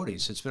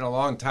facilities. It's been a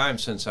long time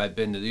since I've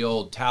been to the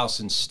old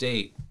Towson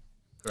State.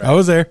 Correct? I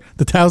was there,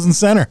 the Towson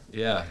Center.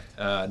 Yeah,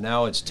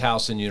 now it's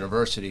Towson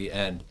University,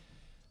 and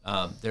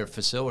their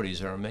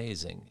facilities are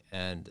amazing.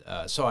 And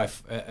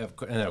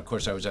and of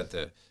course I was at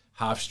the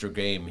Hofstra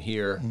game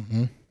here,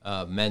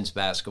 men's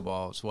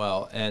basketball as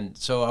well. And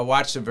so I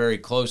watched them very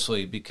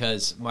closely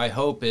because my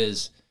hope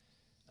is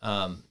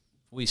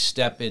we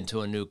step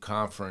into a new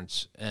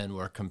conference and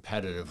we're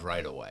competitive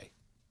right away.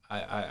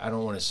 I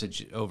don't want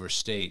to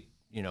overstate,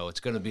 it's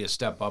going to be a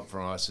step up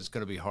for us. It's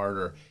going to be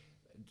harder.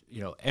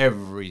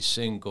 Every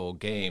single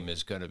game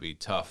is going to be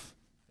tough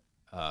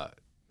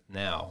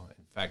now.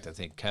 In fact, I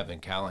think Kevin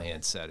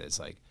Callahan said it's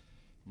like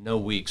no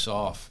weeks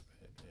off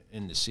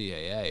in the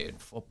CAA in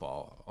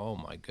football. Oh,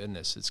 my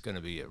goodness, it's going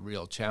to be a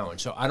real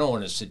challenge. So I don't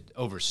want to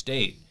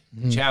overstate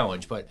the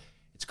challenge, but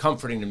it's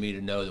comforting to me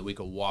to know that we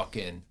could walk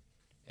in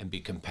and be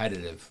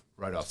competitive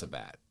right off the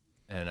bat.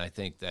 And I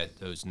think that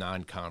those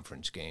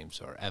non-conference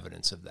games are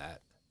evidence of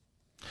that.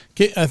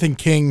 I think,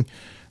 King,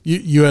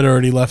 you had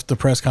already left the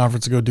press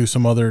conference to go do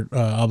some other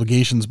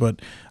obligations,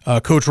 but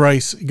Coach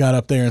Rice got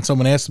up there and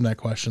someone asked him that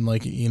question.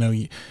 Like,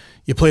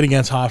 you played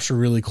against Hofstra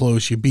really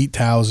close. You beat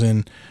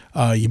Towson.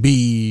 You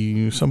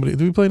beat somebody.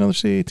 Did we play another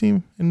CAA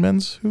team in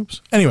men's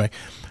hoops? Anyway,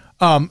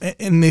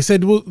 and they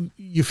said, well,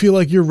 you feel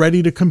like you're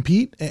ready to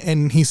compete?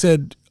 And he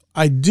said,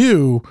 I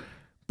do,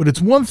 but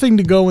it's one thing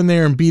to go in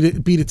there and beat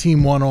a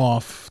team one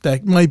off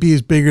that might be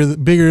as bigger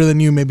than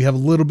you, maybe have a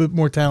little bit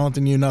more talent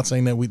than you. Not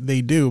saying that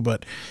they do,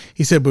 but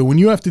he said, but when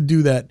you have to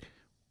do that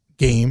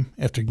game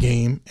after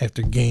game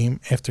after game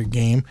after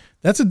game,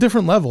 that's a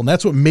different level, and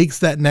that's what makes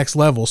that next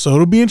level. So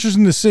it'll be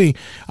interesting to see.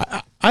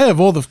 I have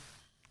all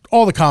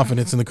the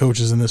confidence in the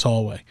coaches in this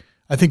hallway.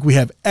 I think we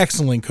have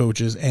excellent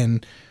coaches,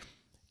 and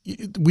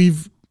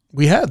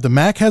the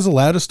MAC has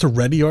allowed us to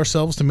ready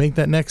ourselves to make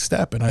that next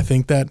step. And I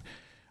think that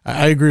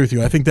I agree with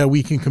you. I think that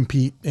we can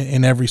compete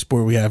in every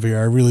sport we have here.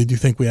 I really do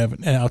think we have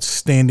an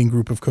outstanding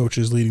group of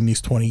coaches leading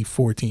these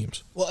 24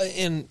 teams. Well,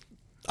 and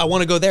I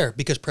want to go there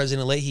because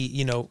President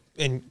Leahy,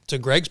 and to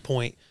Greg's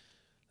point,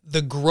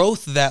 the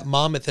growth that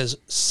Monmouth has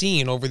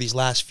seen over these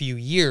last few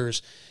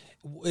years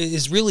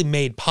is really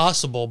made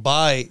possible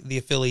by the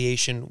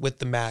affiliation with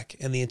the MAC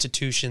and the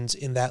institutions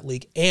in that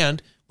league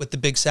and with the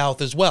Big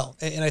South as well.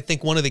 And I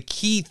think one of the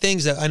key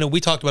things that I know we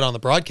talked about on the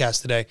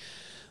broadcast today,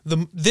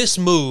 this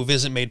move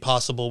isn't made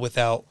possible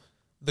without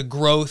the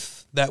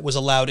growth that was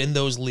allowed in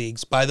those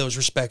leagues by those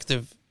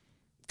respective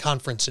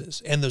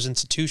conferences and those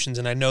institutions.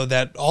 And I know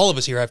that all of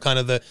us here have kind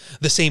of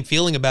the same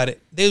feeling about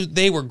it.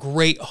 They were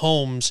great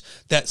homes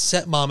that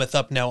set Monmouth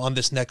up now on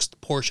this next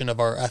portion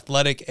of our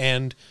athletic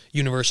and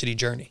university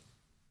journey.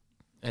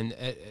 And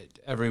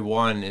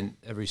everyone in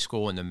every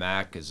school in the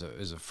MAC is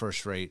a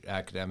first-rate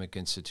academic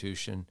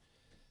institution.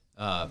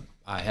 I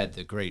had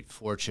the great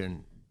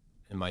fortune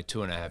in my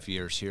 2.5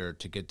 years here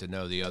to get to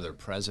know the other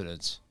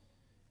presidents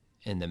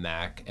in the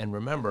MAC. And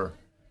remember,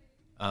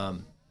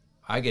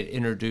 I get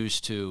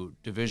introduced to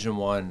Division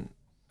I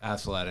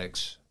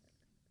athletics,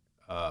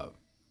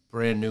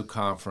 brand new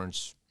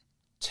conference,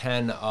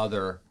 10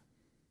 other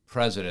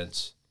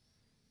presidents,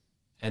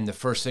 and the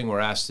first thing we're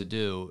asked to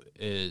do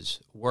is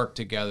work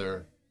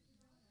together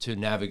to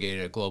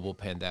navigate a global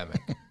pandemic.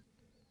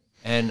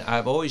 And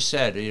I've always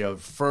said,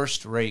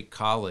 first-rate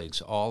colleagues,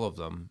 all of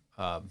them,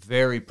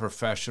 very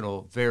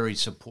professional, very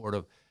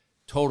supportive,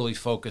 totally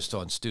focused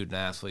on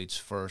student-athletes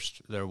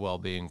first, their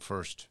well-being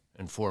first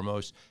and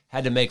foremost.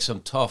 Had to make some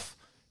tough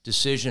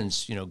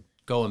decisions,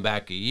 going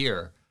back a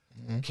year,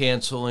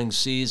 canceling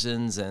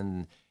seasons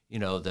and,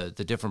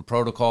 the different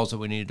protocols that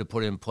we needed to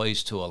put in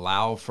place to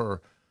allow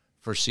for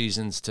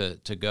seasons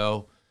to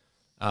go.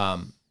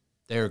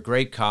 They're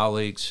great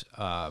colleagues.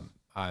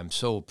 I'm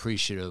so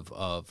appreciative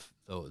of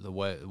the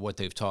way what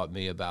they've taught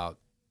me about,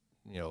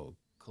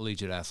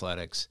 collegiate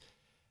athletics.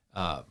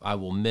 I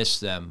will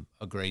miss them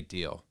a great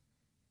deal.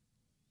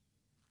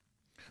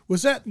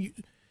 Was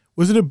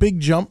it a big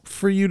jump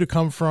for you to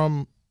come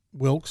from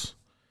Wilkes,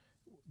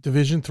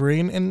 Division III,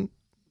 and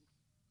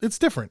it's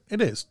different.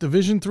 It is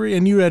Division III,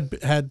 and you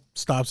had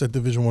stops at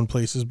Division I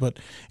places,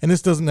 and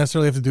this doesn't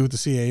necessarily have to do with the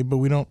CAA, but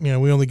we don't, we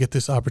only get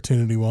this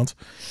opportunity once.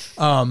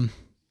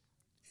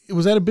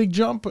 Was that a big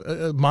jump,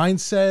 a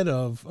mindset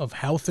of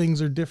how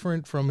things are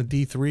different from a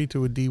D3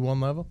 to a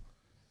D1 level?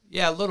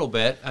 Yeah, a little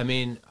bit. I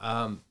mean,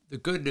 the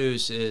good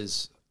news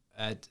is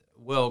at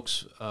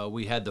Wilkes,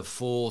 we had the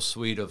full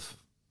suite of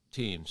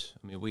teams.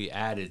 I mean, we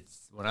added,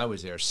 when I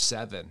was there,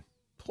 7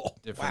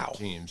 different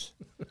teams.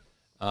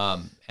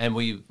 And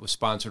we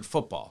sponsored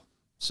football.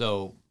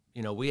 So,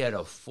 we had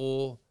a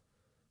full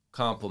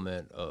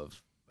complement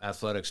of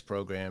athletics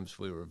programs.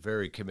 We were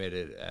very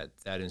committed at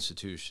that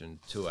institution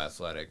to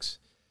athletics.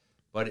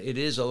 But it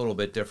is a little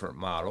bit different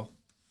model.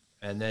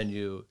 And then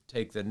you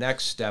take the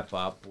next step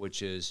up,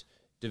 which is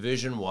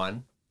Division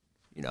I,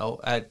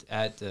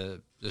 at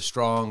the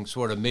strong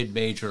sort of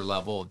mid-major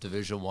level of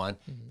Division I.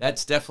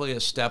 That's definitely a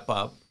step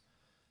up.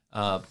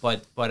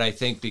 But I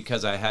think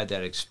because I had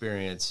that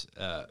experience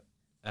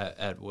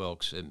at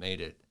Wilkes, it made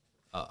it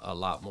a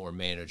lot more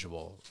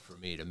manageable for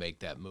me to make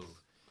that move.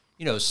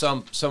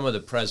 Some of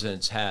the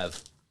presidents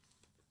have,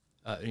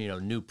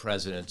 new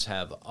presidents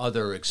have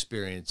other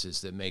experiences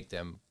that make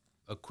them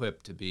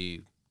equipped to be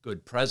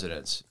good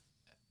presidents.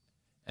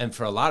 And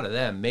for a lot of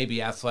them,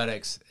 maybe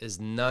athletics is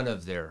none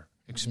of their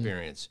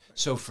experience.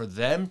 So for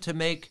them to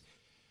make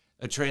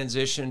a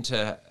transition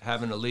to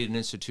having to lead an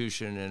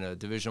institution in a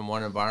Division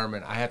I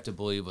environment, I have to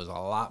believe was a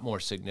lot more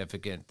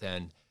significant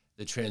than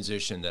the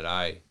transition that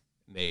I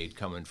made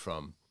coming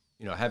from,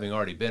 having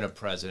already been a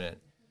president,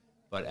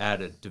 but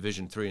at a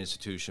Division III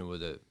institution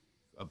with a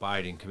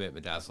abiding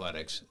commitment to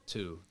athletics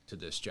to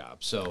this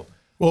job. So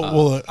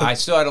I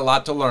still had a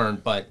lot to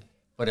learn, but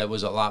it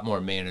was a lot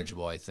more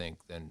manageable, I think,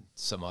 than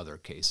some other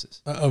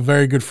cases. A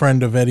very good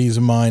friend of Eddie's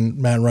and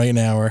mine, Matt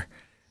Reitenauer,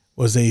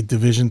 was a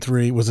Division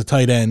III, was a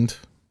tight end.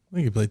 I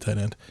think he played tight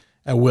end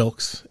at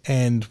Wilkes.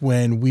 And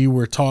when we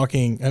were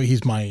talking,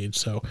 he's my age,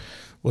 so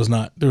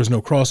there was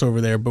no crossover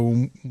there. But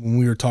when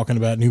we were talking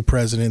about new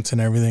presidents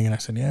and everything, and I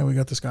said, yeah, we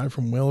got this guy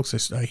from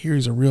Wilkes. I hear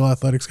he's a real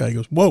athletics guy. He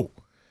goes, whoa.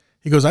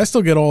 He goes, I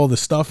still get all the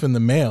stuff in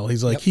the mail.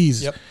 He's like,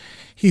 he's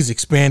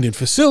expanded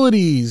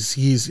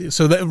facilities.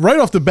 So that right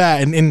off the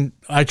bat, and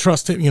I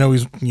trust him.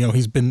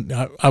 He's been.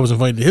 I was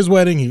invited to his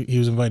wedding. He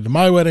was invited to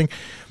my wedding.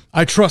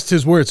 I trust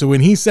his word. So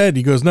when he said,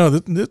 he goes, no,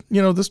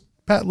 this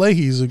Pat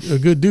Leahy's a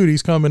good dude.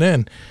 He's coming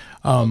in.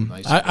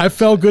 Nice. I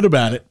felt good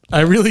about it.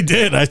 I really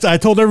did. I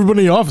told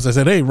everybody in the office, I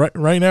said, hey,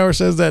 Reinauer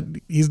says that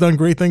he's done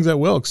great things at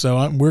Wilkes,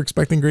 so we're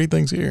expecting great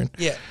things here.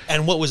 Yeah,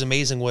 and what was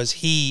amazing was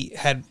he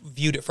had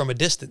viewed it from a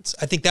distance.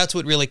 I think that's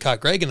what really caught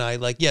Greg and I.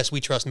 Like, yes,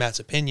 we trust Matt's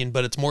opinion,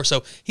 but it's more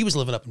so he was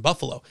living up in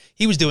Buffalo.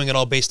 He was doing it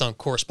all based on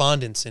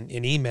correspondence and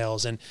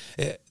emails, and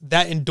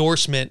that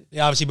endorsement,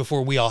 obviously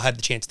before we all had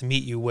the chance to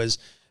meet you, was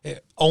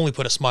only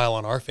put a smile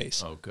on our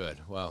face. Oh, good.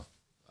 Well,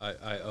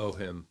 I owe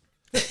him.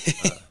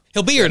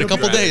 He'll be here in a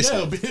couple days.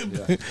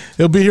 Yeah,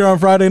 he'll be here on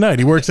Friday night.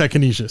 He works at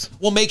Canisius.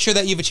 We'll make sure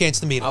that you have a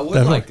chance to meet him. I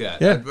would like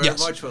that. Yeah. I very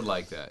much would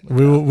like that.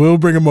 We'll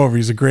bring him over.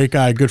 He's a great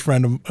guy, good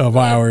friend of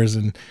ours,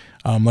 and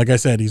like I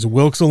said, he's a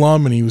Wilkes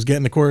alum, and he was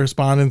getting the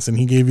correspondence, and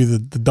he gave you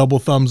the double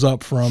thumbs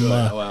up from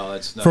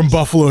that's nice. from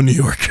Buffalo, New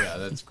York. Yeah,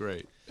 that's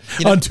great.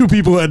 On two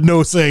people who had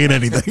no say in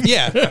anything.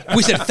 Yeah,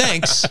 we said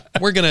thanks.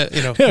 We're gonna,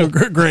 Yeah,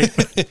 great.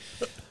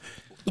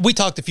 We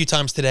talked a few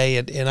times today,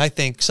 and I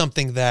think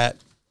something that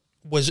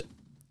was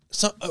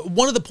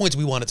one of the points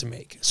we wanted to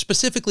make,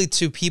 specifically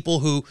to people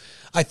who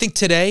I think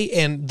today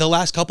and the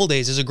last couple of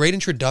days is a great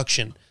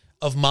introduction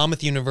of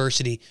Monmouth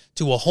University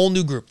to a whole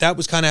new group. That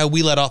was kind of how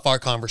we let off our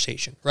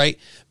conversation, right?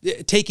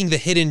 Taking the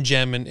hidden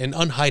gem and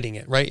unhiding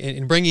it, right?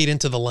 And bringing it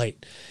into the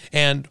light.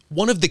 And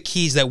one of the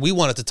keys that we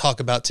wanted to talk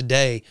about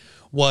today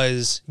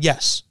was,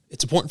 yes,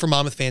 it's important for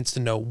Monmouth fans to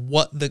know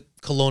what the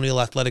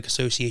Colonial Athletic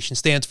Association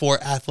stands for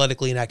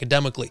athletically and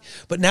academically.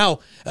 But now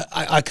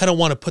I kind of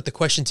want to put the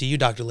question to you,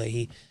 Dr.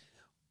 Leahy.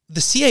 The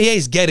CAA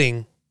is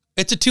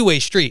it's a two-way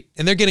street,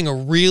 and they're getting a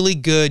really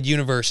good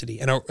university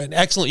and an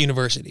excellent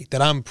university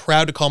that I'm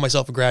proud to call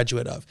myself a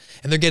graduate of,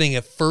 and they're getting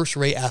a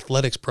first-rate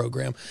athletics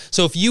program.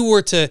 So if you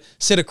were to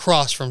sit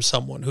across from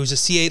someone who's a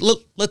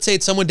CAA, let's say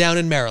it's someone down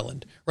in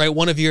Maryland, right,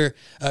 one of your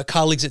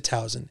colleagues at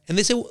Towson, and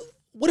they say,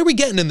 what are we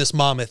getting in this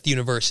Monmouth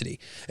University?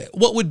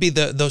 What would be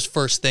those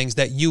first things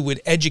that you would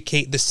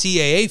educate the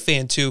CAA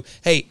fan to,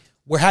 hey,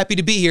 we're happy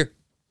to be here,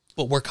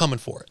 but we're coming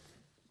for it?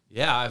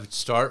 Yeah, I would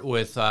start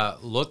with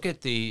look at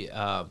the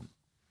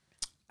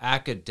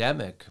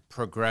academic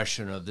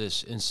progression of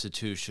this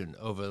institution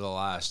over the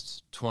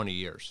last 20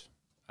 years.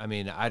 I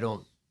mean, I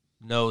don't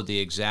know the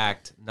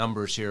exact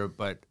numbers here,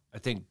 but I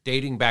think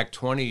dating back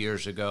 20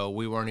 years ago,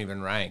 we weren't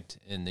even ranked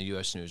in the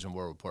U.S. News and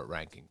World Report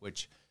ranking,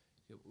 which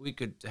we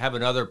could have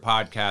another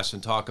podcast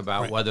and talk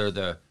about whether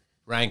the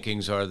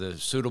rankings are the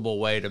suitable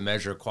way to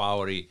measure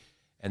quality,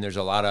 and there's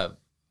a lot of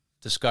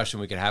discussion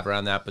we could have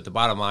around that, but the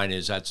bottom line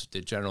is that's the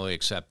generally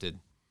accepted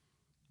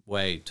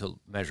way to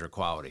measure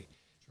quality.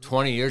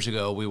 20 years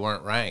ago, we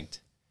weren't ranked.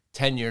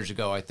 10 years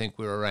ago, I think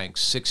we were ranked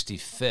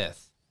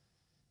 65th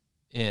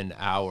in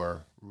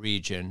our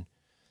region.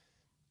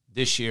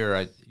 This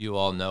year, you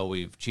all know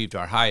we've achieved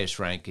our highest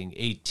ranking,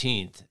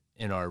 18th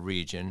in our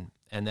region.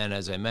 And then,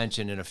 as I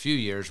mentioned, in a few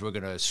years, we're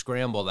going to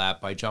scramble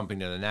that by jumping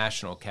to the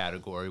national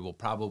category. We'll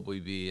probably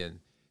be in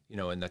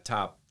the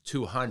top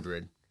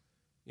 200.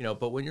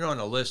 But when you're on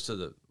a list of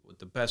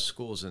the best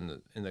schools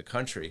in the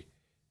country,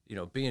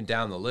 being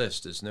down the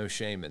list, there's no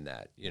shame in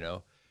that.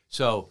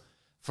 So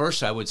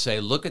first, I would say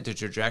look at the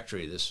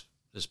trajectory this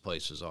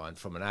place is on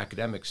from an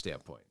academic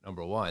standpoint.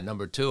 Number one.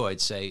 Number two, I'd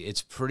say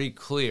it's pretty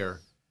clear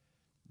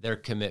their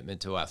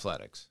commitment to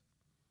athletics.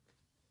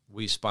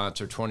 We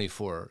sponsor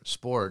 24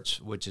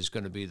 sports, which is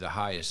going to be the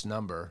highest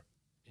number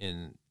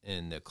in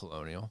the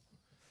Colonial.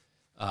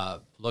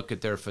 Look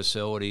at their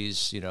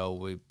facilities.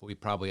 We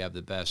probably have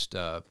the best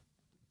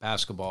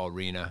basketball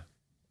arena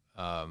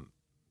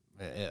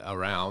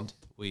around.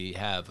 We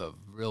have a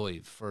really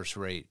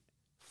first-rate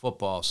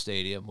football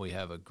stadium. We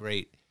have a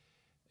great,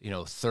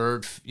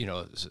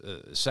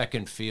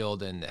 second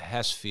field and the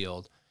Hess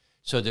Field.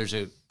 So there's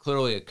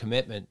clearly a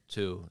commitment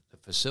to the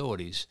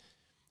facilities.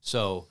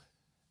 So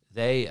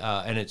they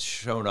and it's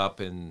shown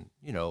up in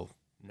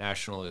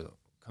national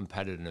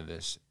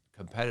competitiveness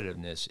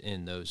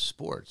in those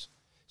sports.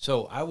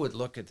 So I would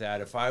look at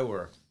that if I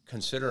were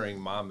considering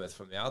Monmouth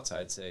from the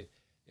outside, say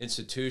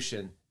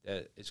institution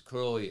that is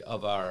clearly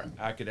of our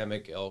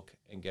academic ilk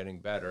and getting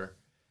better,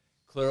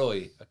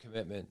 clearly a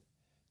commitment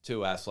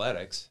to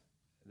athletics.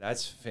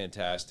 That's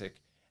fantastic.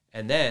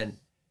 And then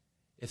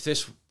if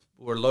this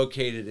were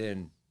located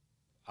in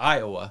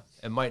Iowa,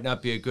 it might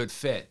not be a good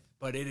fit,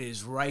 but it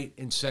is right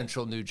in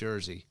central New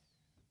Jersey,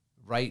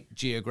 right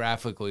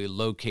geographically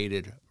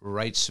located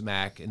right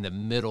smack in the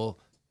middle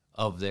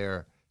of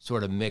their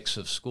sort of mix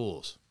of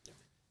schools.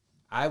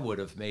 I would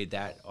have made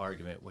that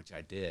argument, which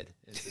I did,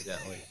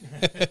 incidentally.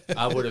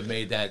 I would have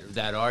made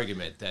that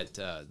argument that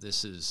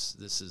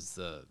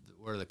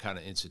we're the kind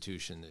of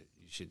institution that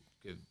you should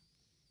give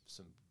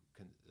some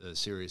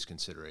serious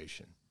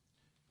consideration.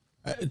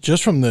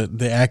 Just from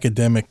the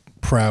academic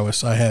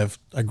prowess, I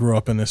grew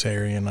up in this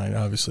area, and I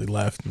obviously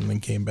left and then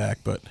came back.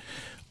 But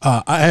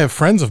I have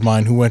friends of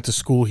mine who went to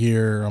school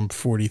here. I'm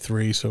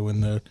 43, so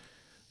in the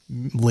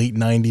late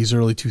 90s,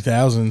 early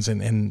 2000s,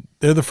 and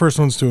they're the first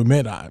ones to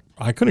admit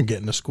I couldn't get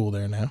into school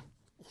there now.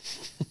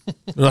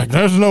 They're like,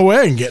 there's no way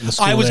I can get in the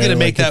school. I was going to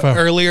make that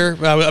earlier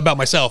about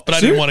myself, but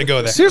I didn't want to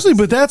go there. Seriously,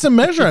 but that's a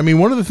measure. I mean,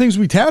 one of the things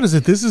we tout is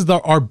that this is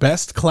our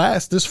best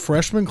class. This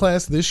freshman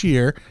class this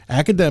year,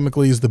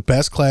 academically, is the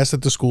best class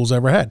that the school's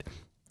ever had.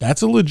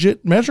 That's a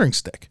legit measuring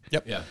stick.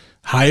 Yep. Yeah.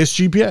 Highest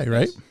GPA,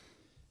 right?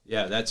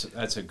 Yeah,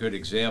 that's a good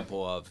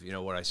example of,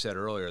 what I said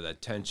earlier,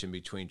 that tension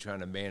between trying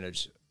to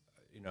manage,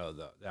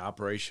 the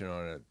operation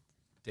on a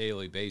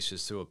daily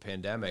basis through a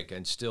pandemic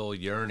and still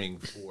yearning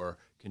for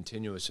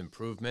continuous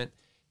improvement.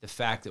 The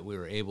fact that we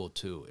were able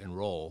to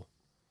enroll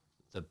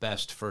the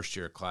best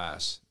first-year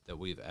class that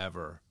we've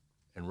ever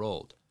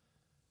enrolled.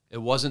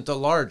 It wasn't the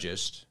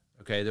largest,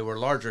 okay? There were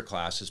larger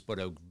classes, but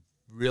a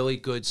really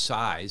good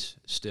size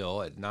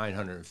still at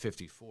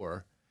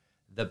 954.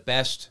 The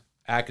best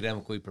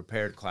academically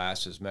prepared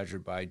class is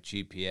measured by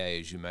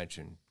GPA, as you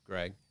mentioned,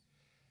 Greg.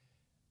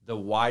 The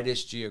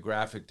widest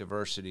geographic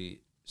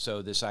diversity,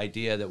 so this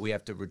idea that we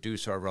have to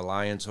reduce our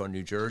reliance on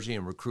New Jersey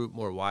and recruit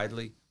more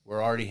widely,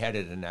 we're already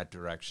headed in that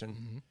direction.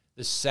 Mm-hmm.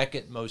 The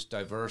second most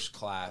diverse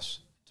class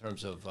in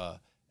terms of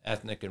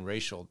ethnic and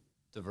racial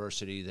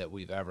diversity that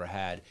we've ever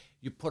had.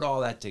 You put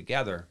all that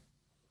together,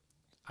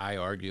 I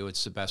argue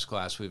it's the best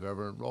class we've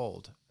ever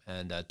enrolled.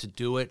 And to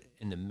do it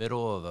in the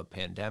middle of a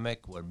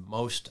pandemic where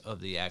most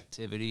of the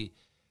activity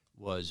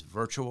was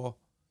virtual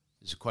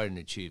is quite an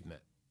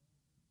achievement.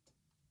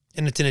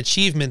 And it's an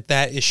achievement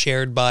that is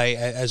shared by,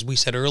 as we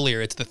said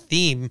earlier, it's the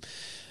theme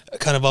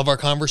kind of our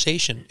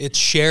conversation. It's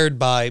shared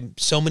by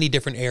so many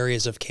different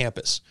areas of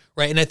campus,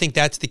 right? And I think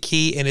that's the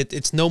key, and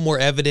it's no more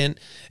evident.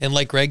 And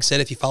like Greg said,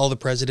 if you follow the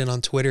president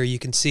on Twitter, you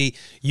can see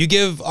you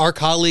give our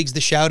colleagues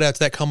the shout outs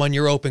that come on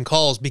your open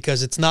calls,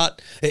 because it's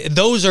not,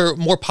 those are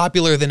more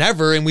popular than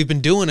ever, and we've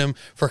been doing them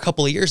for a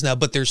couple of years now,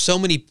 but there's so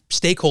many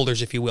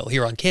stakeholders, if you will,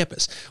 here on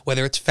campus,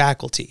 whether it's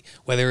faculty,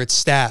 whether it's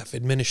staff,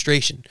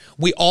 administration.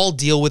 We all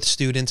deal with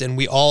students, and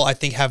we all, I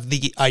think, have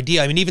the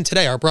idea. I mean, even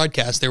today, our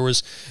broadcast, there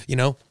was,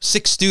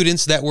 6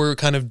 students that were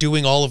kind of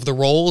doing all of the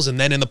roles, and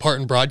then in the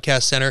Parton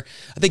Broadcast Center.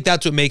 I think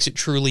that's what makes it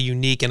truly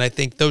unique, and I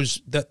think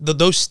those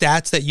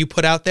stats that you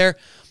put out there,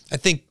 I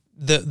think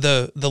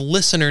the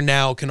listener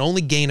now can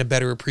only gain a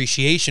better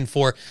appreciation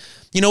for,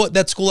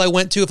 that school I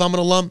went to, if I'm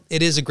an alum,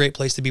 it is a great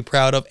place to be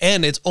proud of,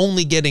 and it's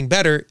only getting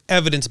better,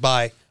 evidenced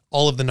by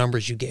all of the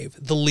numbers you gave,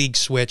 the league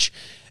switch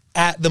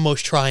at the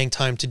most trying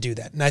time to do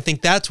that. And I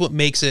think that's what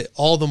makes it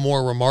all the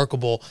more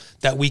remarkable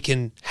that we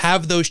can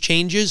have those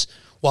changes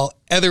while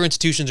other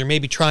institutions are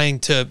maybe trying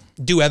to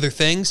do other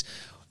things.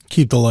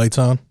 Keep the lights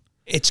on.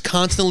 It's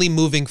constantly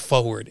moving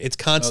forward. It's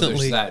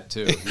constantly... there's that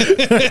too.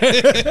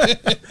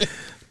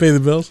 Pay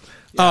the bills.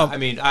 Yeah,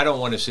 I don't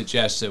want to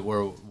suggest that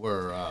we're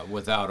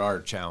without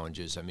our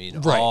challenges.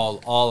 Right.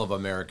 all of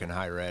American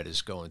higher ed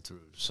is going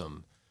through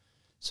some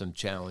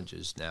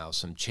challenges now,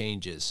 some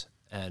changes,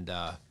 and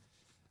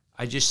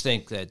I just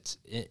think that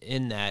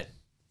in that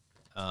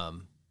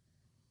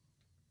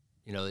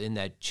in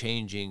that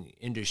changing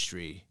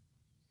industry,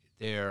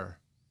 there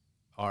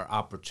are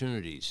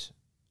opportunities.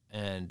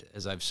 And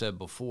as I've said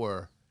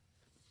before,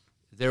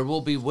 there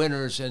will be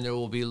winners and there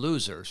will be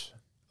losers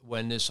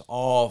when this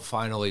all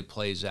finally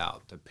plays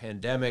out. The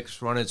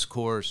pandemic's run its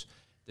course,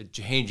 the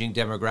changing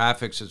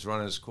demographics has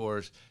run its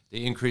course,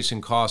 the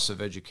increasing costs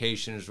of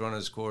education has run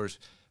its course,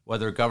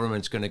 whether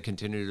government's going to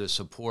continue to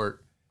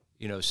support,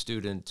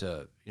 student,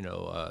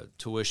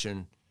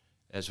 tuition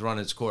has run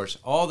its course.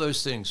 All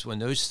those things, when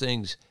those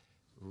things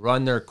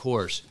run their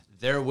course,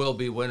 there will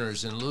be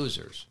winners and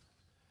losers.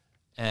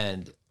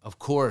 And, of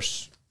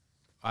course,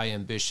 I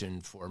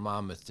ambition for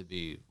Monmouth to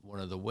be one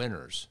of the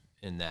winners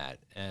in that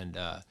and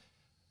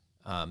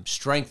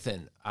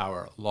strengthen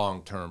our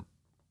long-term,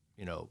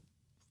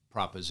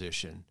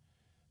 proposition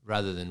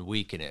rather than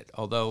weaken it.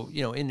 Although,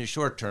 in the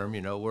short term,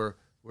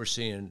 we're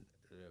seeing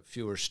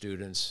fewer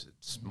students.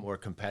 It's more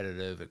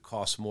competitive. It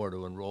costs more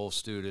to enroll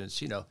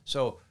students,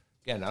 So,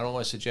 again, I don't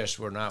want to suggest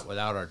we're not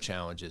without our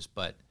challenges,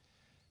 but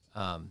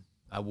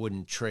I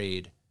wouldn't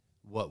trade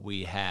what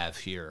we have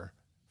here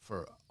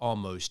for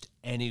almost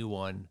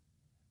anyone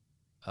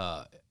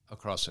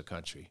across the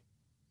country.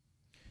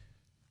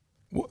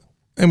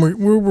 And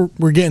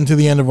we're getting to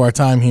the end of our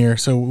time here,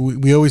 so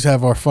we always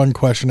have our fun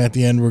question at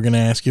the end we're going to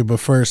ask you. But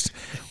first,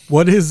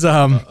 what is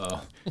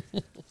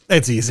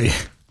it's easy.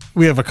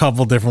 We have a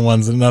couple different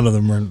ones, and none of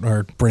them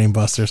are brain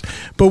busters.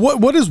 But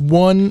what is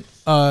one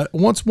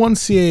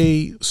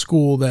CAA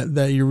school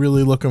that you're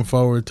really looking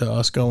forward to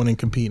us going and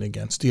competing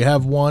against? Do you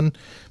have one?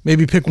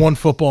 Maybe pick one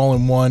football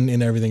and one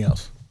in everything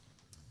else.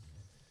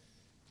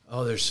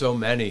 Oh, there's so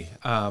many.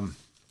 I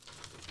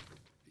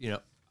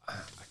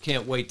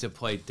can't wait to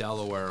play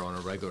Delaware on a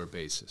regular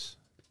basis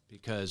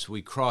because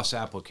we cross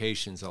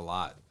applications a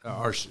lot.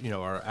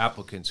 Our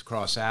applicants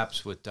cross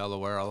apps with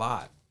Delaware a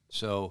lot.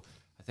 So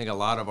I think a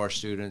lot of our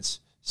students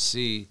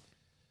see,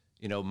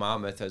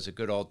 Monmouth as a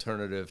good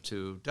alternative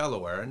to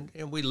Delaware.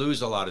 And we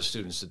lose a lot of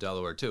students to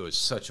Delaware, too. It's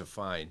such a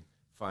fine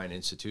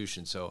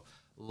institution. So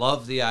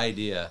love the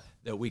idea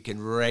that we can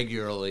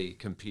regularly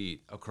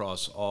compete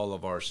across all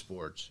of our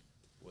sports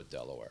with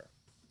Delaware,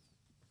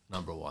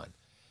 number one.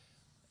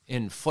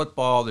 in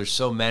football, there's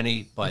so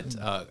many, but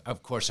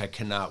of course I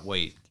cannot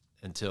wait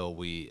until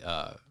we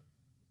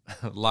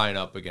line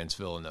up against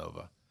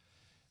Villanova.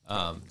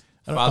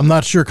 I'm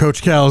not sure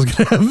Coach Cal is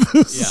going to have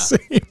the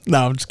same.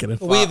 No, I'm just kidding.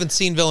 We haven't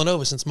seen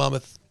Villanova since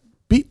Monmouth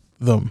beat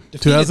them.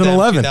 Defeated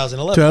 2011.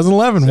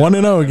 2011,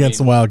 1-0 against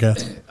the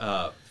Wildcats.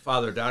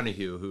 Father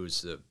Donahue,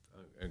 who's the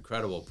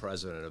incredible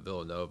president of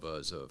Villanova,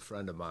 is a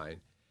friend of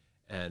mine,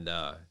 and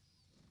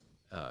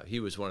he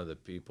was one of the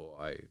people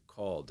I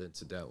called,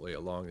 incidentally,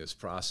 along this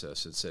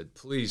process and said,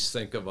 please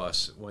think of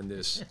us when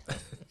this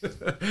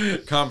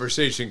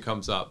conversation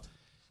comes up.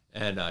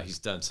 And he's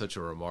done such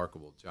a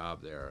remarkable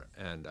job there.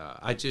 And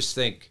I just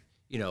think,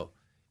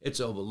 it's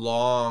a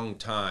long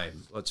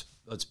time.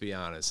 Let's be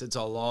honest. It's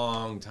a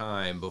long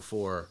time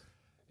before,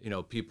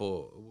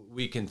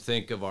 we can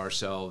think of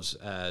ourselves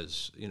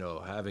as,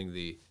 having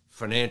the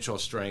financial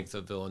strength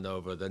of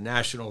Villanova, the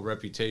national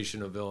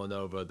reputation of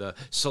Villanova, the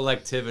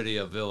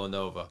selectivity of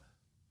Villanova.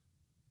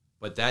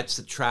 But that's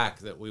the track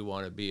that we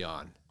want to be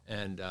on.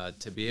 And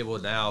to be able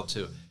now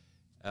to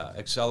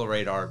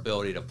accelerate our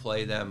ability to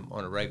play them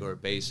on a regular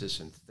basis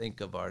and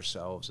think of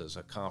ourselves as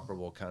a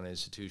comparable kind of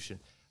institution,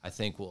 I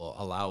think will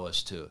allow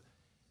us to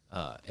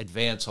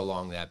advance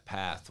along that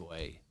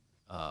pathway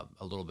a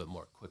little bit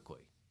more quickly.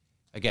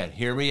 Again,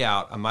 hear me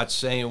out. I'm not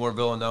saying we're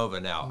Villanova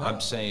now. No. I'm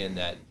saying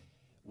that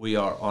we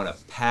are on a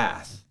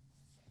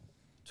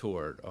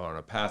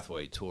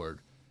pathway toward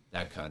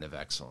that kind of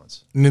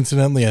excellence. And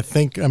incidentally,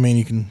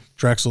 you can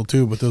Drexel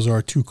too, but those are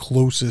our two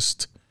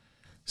closest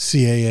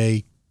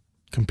CAA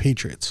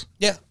compatriots.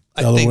 Yeah.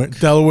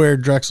 Delaware,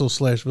 Drexel /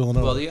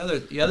 Villanova. Well, the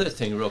other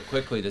thing real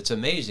quickly that's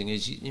amazing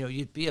is,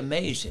 you'd be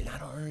amazed, and I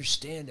don't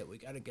understand it. We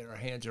got to get our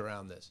hands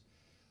around this.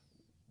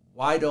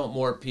 Why don't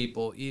more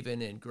people,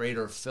 even in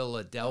greater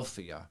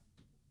Philadelphia,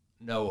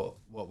 know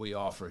what we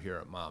offer here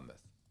at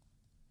Monmouth?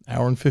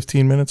 Hour and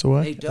 15 minutes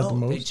away? They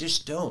don't. They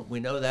just don't. We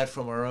know that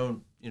from our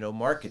own,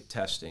 market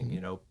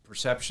testing,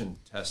 perception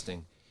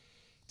testing.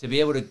 To be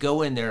able to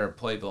go in there and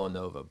play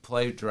Villanova,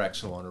 play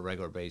Drexel on a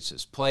regular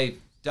basis, play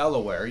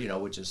Delaware,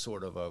 which is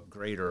sort of a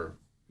greater,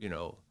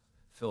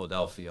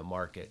 Philadelphia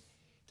market,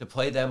 to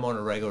play them on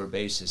a regular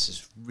basis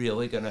is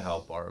really going to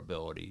help our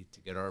ability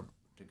to get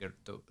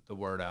the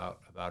word out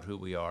about who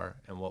we are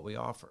and what we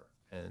offer.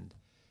 And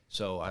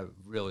so I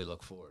really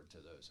look forward to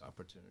those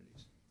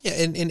opportunities. Yeah,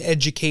 and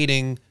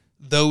educating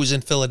those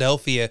in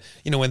Philadelphia,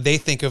 when they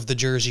think of the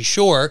Jersey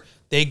Shore,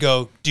 they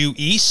go due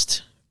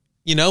east,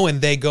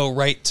 and they go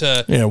right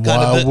to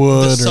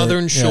Wildwood, the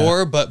southern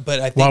shore. But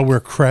I think while we're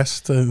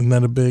Crest, isn't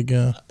that a big?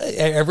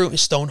 Everyone,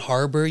 Stone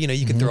Harbor,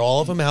 you can throw all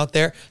of them out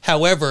there.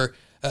 However,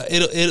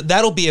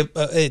 that'll be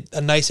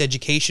a nice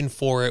education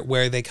for it,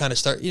 where they kind of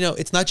start.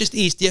 It's not just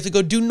east; you have to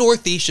go due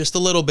northeast just a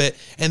little bit,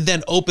 and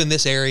then open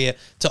this area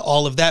to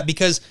all of that.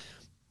 Because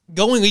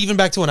going even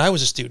back to when I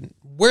was a student,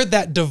 we're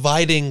that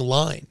dividing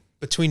line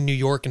between New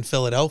York and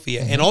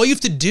Philadelphia. And all you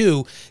have to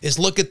do is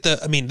look at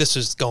this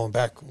is going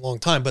back a long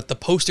time, but the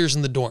posters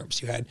in the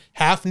dorms. You had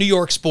half New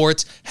York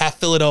sports, half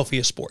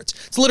Philadelphia sports.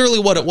 It's literally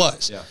what it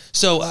was. Yeah.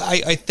 So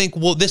I think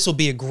this will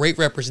be a great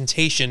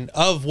representation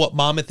of what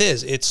Monmouth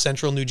is. It's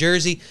central New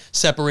Jersey,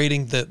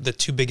 separating the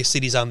two biggest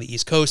cities on the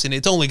East Coast, and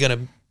it's only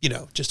going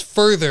to just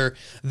further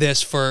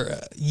this for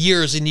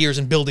years and years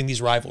and building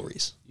these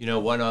rivalries.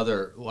 One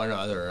other,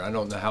 I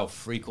don't know how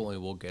frequently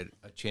we'll get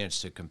a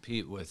chance to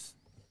compete with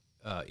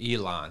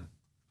Elon,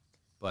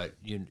 but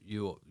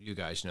you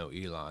guys know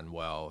Elon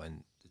well,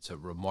 and it's a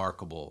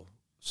remarkable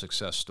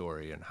success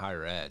story in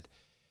higher ed.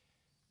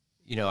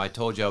 I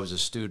told you I was a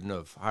student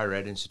of higher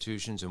ed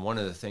institutions, and one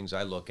of the things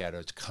I look at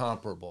is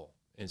comparable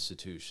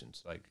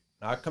institutions, like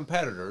not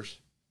competitors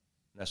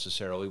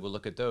necessarily. We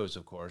look at those,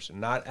 of course, and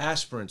not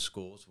aspirant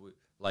schools,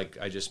 like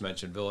I just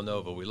mentioned,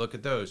 Villanova. We look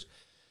at those.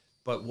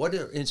 But what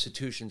are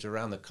institutions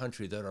around the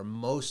country that are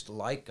most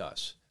like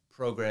us?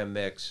 Program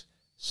mix,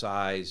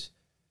 size,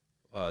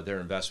 their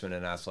investment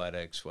in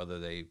athletics, whether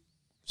they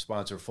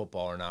sponsor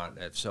football or not,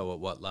 if so, at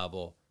what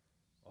level,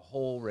 a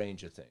whole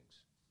range of things.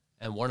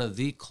 And one of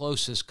the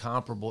closest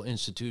comparable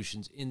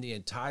institutions in the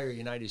entire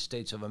United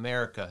States of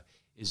America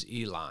is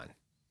Elon.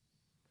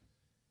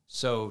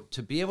 So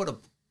to be able to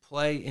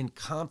play in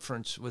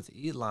conference with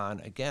Elon,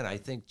 again, I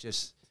think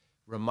just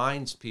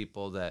reminds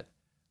people that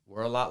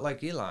we're a lot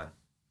like Elon.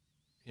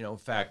 In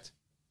fact,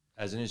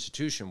 as an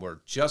institution, we're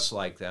just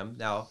like them.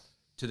 Now,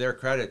 to their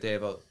credit, they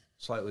have a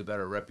slightly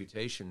better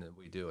reputation than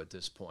we do at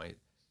this point,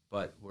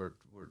 but we're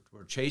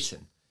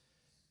chasing.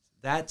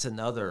 That's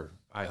another.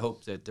 I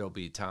hope that there'll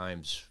be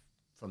times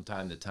from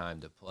time to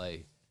time to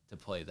play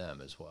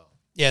them as well.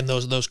 Yeah, and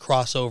those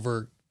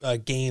crossover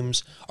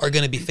games are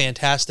going to be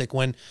fantastic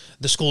when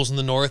the schools in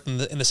the north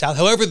and in the south.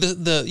 However,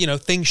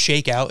 the things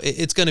shake out,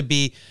 it's going to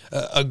be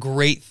a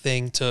great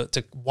thing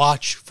to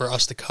watch, for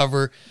us to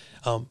cover.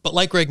 But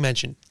like Greg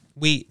mentioned,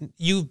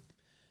 you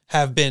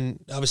have been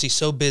obviously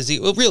so busy,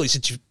 well, really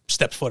since you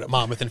stepped foot at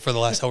Monmouth and for the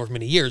last however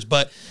many years,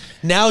 but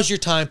now's your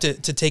time to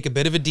take a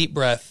bit of a deep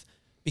breath,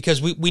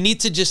 because we need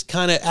to just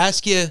kind of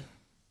ask you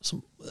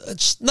some,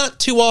 it's not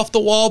too off the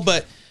wall,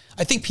 but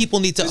I think people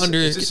need to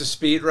Is this a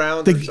speed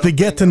round? The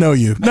get to know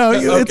you. No,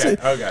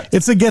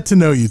 it's a get to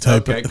know you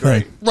type of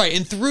great. thing. Right,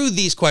 and through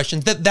these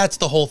questions, that's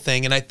the whole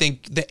thing. And I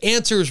think the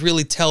answers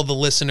really tell the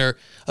listener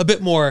a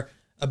bit more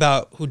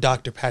about who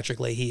Dr. Patrick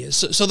Leahy is.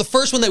 So the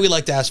first one that we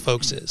like to ask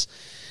folks is,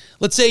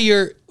 let's say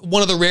you're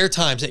one of the rare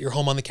times that you're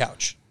home on the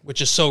couch,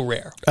 which is so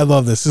rare. I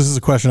love this. This is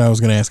a question I was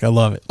going to ask. I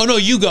love it. Oh no,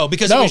 you go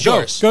because it was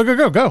yours.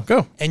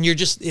 Go. And you're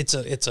just it's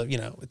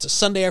a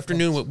Sunday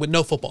afternoon with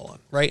no football on,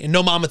 right? And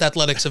no Monmouth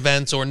Athletics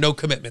events or no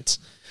commitments.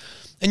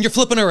 And you're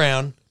flipping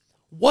around.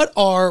 What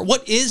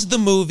is the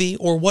movie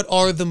or what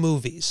are the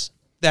movies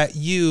that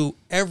you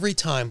every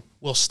time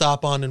will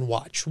stop on and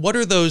watch? What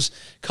are those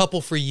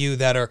couple for you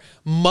that are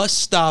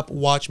must-stop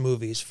watch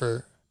movies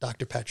for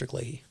Dr. Patrick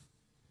Leahy?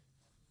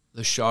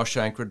 The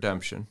Shawshank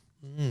Redemption.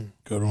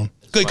 Good one.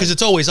 Good, because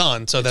it's always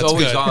on, so that's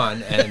good. It's always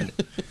on, and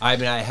I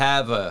mean,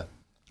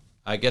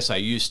 I guess I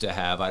used to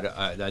have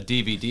a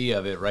DVD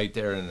of it right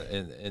there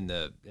in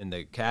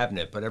the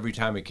cabinet, but every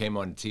time it came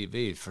on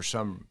TV, for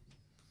some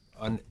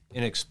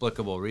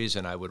inexplicable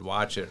reason, I would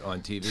watch it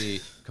on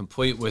TV,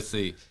 complete with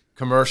the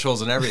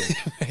commercials and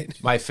everything.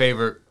 Right. My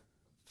favorite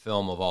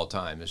film of all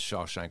time is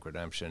Shawshank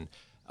Redemption.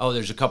 Oh,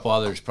 there's a couple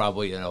others,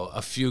 probably,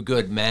 A Few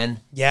Good Men.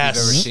 Yes.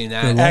 You've ever seen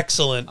that?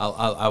 Excellent.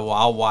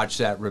 I'll watch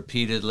that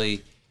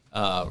repeatedly.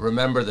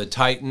 Remember the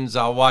Titans?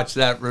 I'll watch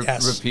that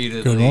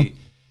repeatedly.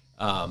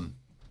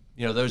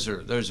 Those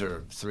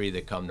are three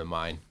that come to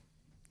mind.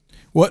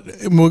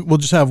 We'll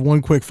just have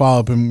one quick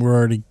follow-up, and we're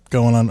already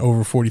going on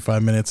over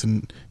 45 minutes,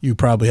 and you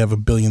probably have a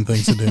billion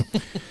things to do.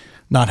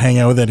 Not hang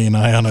out with Eddie and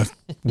I on a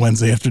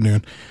Wednesday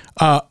afternoon.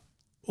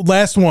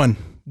 Last one.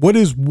 What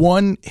is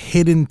one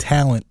hidden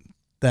talent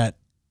that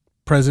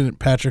President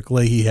Patrick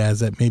Leahy has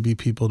that maybe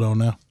people don't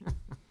know?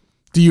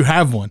 Do you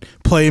have one?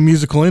 Play a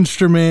musical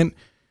instrument?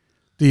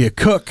 Do you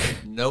cook?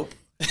 Nope.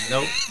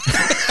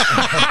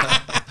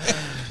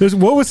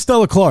 What was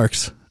Stella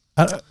Clark's?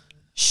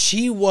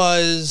 She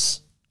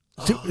was...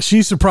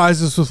 She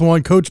surprised us with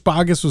one. Coach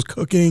Bogus was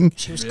cooking.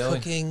 She was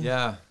cooking.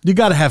 Yeah. You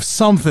got to have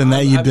something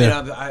that you did.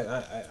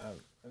 I'm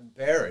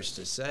embarrassed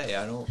to say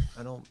I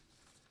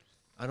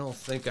don't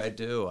think I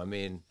do. I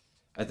mean,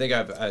 I think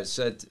I've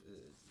said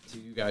to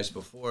you guys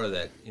before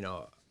that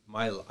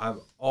my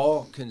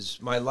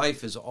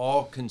life is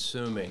all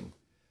consuming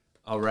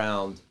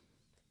around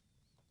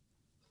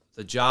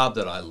the job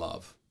that I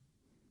love,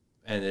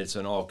 and it's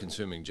an all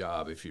consuming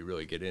job if you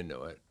really get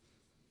into it.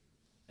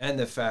 And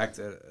the fact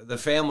that the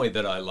family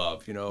that I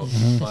love,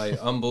 my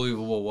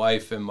unbelievable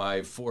wife and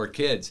my 4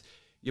 kids,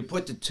 you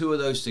put the two of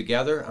those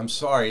together, I'm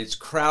sorry, it's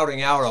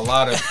crowding out a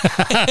lot of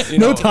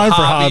no time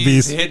for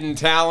hobbies, hidden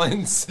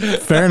talents.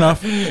 Fair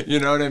enough. You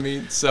know what I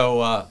mean?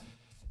 So,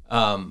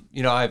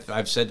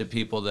 I've said to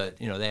people that,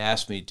 they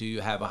ask me, do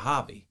you have a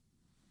hobby?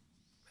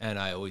 And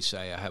I always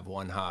say I have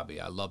one hobby.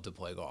 I love to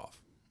play golf.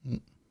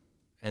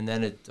 And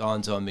then it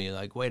dawns on me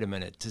like, wait a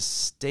minute, to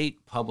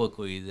state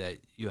publicly that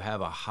you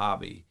have a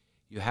hobby,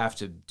 you have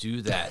to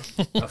do that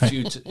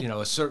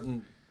a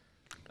certain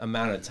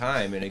amount of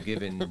time in a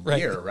given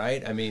year,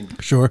 right? I mean,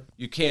 sure.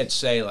 You can't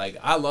say like,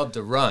 I love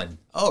to run.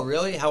 Oh,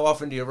 really? How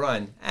often do you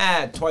run?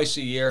 Twice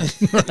a year.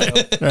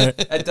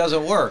 That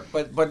doesn't work.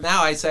 But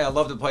now I say I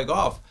love to play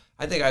golf.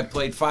 I think I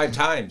played 5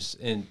 times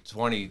in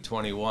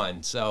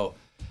 2021. So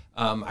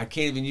I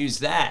can't even use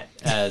that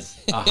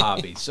as a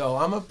hobby. So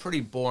I'm a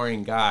pretty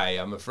boring guy,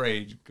 I'm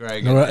afraid,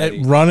 Greg.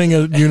 Running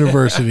a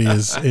university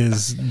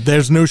is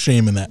there's no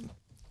shame in that.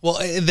 Well,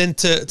 and then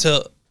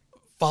to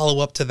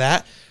follow up to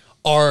that,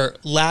 our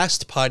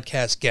last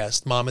podcast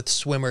guest, Monmouth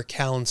swimmer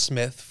Callan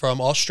Smith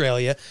from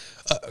Australia,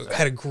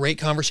 had a great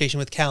conversation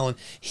with Callan.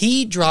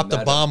 He dropped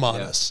a bomb on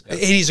us. And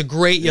he's a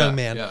great young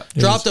man. Yeah.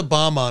 Dropped a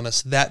bomb on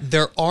us that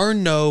there are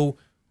no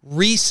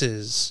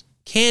Reese's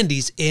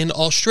candies in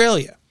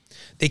Australia.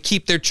 They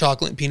keep their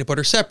chocolate and peanut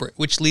butter separate,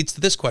 which leads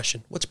to this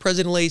question. What's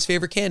President Leahy's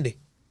favorite candy?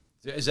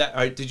 Is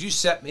that did you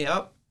set me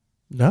up?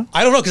 No,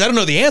 I don't know because I don't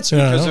know the answer.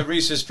 Because of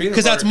Reese's peanut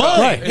butter. Because that's mine.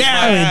 Right.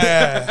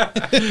 Yeah.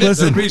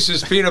 Listen, the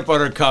Reese's peanut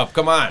butter cup.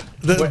 Come on.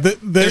 The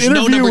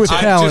interview with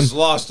Callan. I just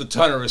lost a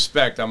ton of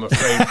respect, I'm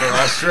afraid, for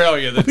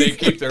Australia that they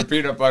keep their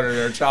peanut butter and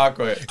their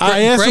chocolate.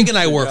 Greg and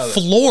I were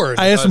floored.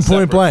 I asked him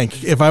point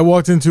blank, if I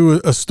walked into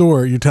a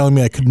store, you're telling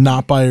me I could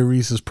not buy a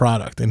Reese's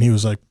product, and he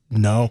was like,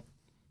 "No,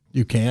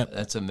 you can't."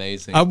 That's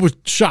amazing. I was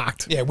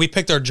shocked. Yeah, we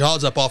picked our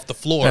jaws up off the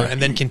floor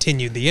and then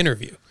continued the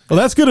interview. Well,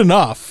 that's good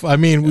enough. I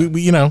mean,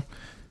 we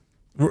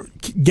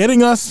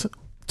getting us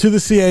to the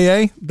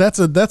CAA,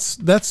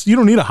 that's you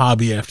don't need a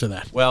hobby after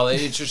that. Well, the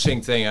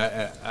interesting thing,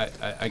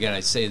 I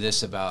say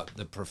this about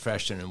the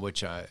profession in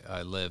which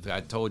I live.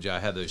 I told you I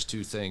have those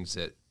 2 things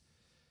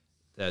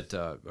that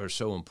are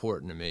so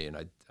important to me,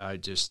 and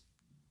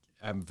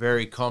I'm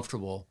very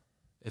comfortable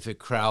if it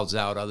crowds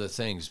out other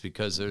things,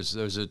 because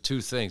there's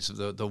 2 things: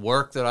 the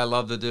work that I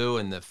love to do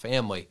and the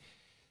family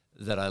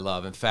that I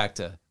love. In fact,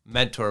 a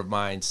mentor of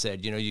mine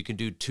said, you can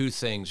do 2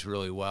 things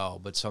really well,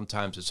 but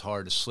sometimes it's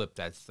hard to slip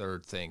that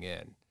 3rd thing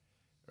in,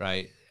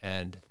 right?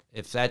 And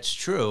if that's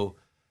true,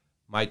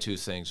 my 2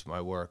 things, my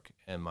work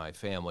and my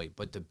family.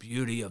 But the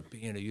beauty of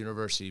being a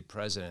university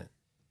president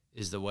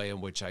is the way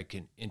in which I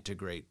can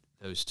integrate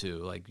those two.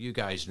 Like, you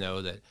guys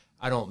know that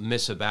I don't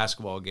miss a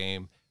basketball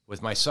game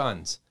with my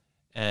sons,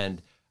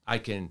 and I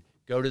can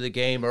go to the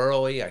game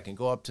early. I can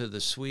go up to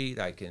the suite.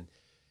 I can,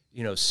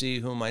 see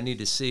whom I need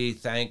to see,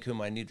 thank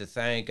whom I need to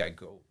thank. I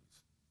go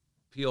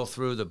peel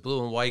through the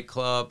blue and white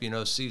club,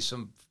 see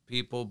some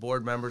people,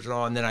 board members and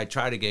all, and then I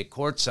try to get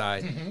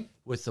courtside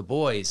with the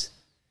boys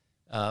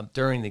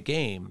during the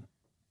game.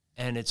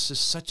 And it's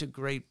just such a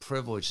great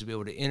privilege to be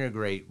able to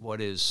integrate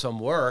what is some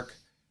work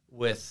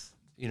with,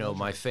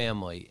 my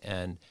family.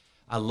 And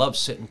I love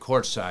sitting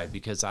courtside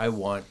because I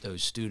want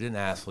those student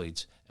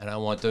athletes and I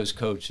want those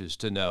coaches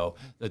to know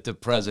that the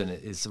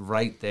president is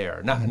right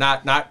there. Not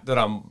that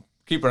I'm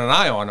keeping an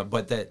eye on them,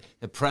 but that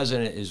the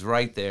president is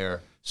right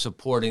there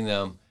supporting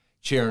them,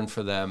 cheering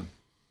for them,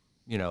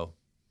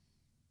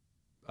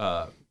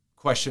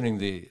 questioning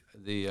the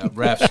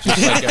refs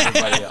just like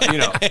everybody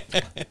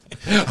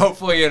else,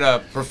 hopefully in a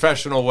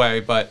professional way.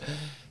 But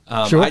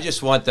Sure. I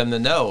just want them to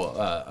know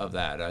of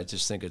that. I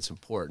just think it's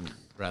important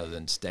rather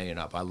than staying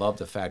up. I love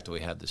the fact that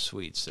we have the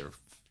suites. They're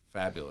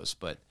fabulous,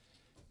 but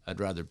I'd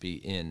rather be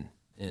in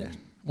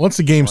Once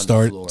the game on the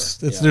starts,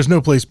 floor. there's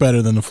no place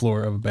better than the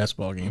floor of a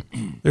basketball game.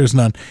 There's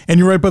none. And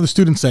you're right by the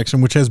student section,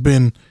 which has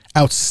been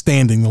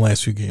outstanding the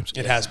last few games.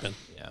 It has been.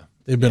 Yeah.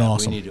 They've been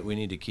awesome. We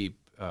need to keep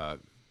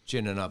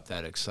ginning up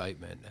that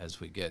excitement as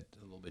we get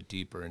a little bit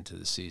deeper into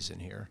the season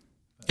here.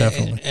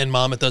 Definitely. And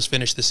Monmouth does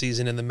finish the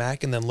season in the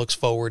MAC and then looks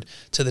forward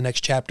to the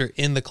next chapter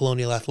in the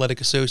Colonial Athletic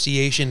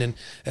Association. And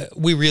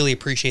we really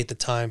appreciate the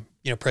time.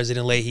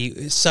 President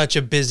Leahy, such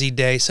a busy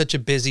day, such a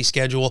busy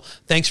schedule.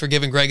 Thanks for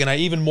giving Greg and I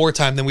even more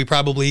time than we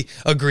probably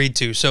agreed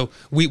to. So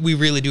we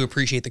really do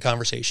appreciate the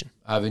conversation.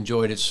 I've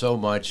enjoyed it so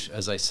much.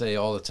 As I say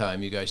all the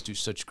time, you guys do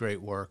such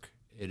great work.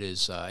 It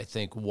is, I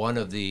think, one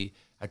of the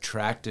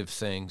attractive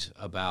things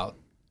about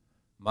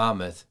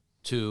Monmouth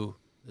to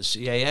the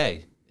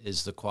CAA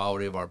is the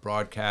quality of our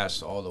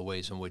broadcast, all the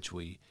ways in which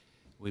we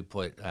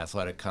put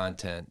athletic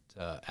content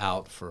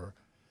out for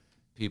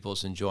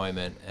people's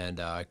enjoyment, and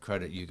I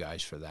credit you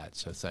guys for that.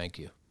 So thank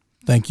you.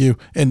 Thank you.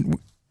 And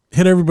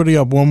hit everybody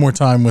up one more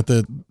time with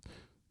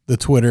the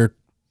Twitter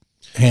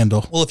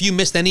handle. Well, if you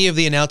missed any of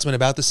the announcement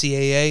about the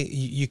CAA,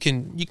 you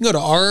can go to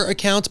our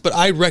accounts, but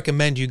I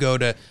recommend you go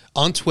to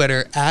on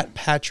Twitter at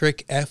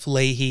Patrick F.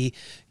 Leahy.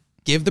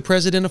 Give the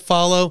president a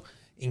follow.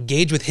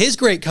 Engage with his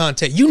great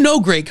content.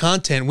 Great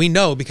content. We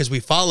know because we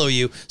follow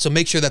you. So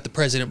make sure that the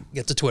president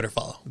gets a Twitter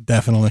follow.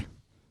 Definitely.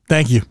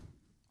 Thank you.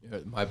 Yeah,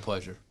 my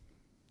pleasure.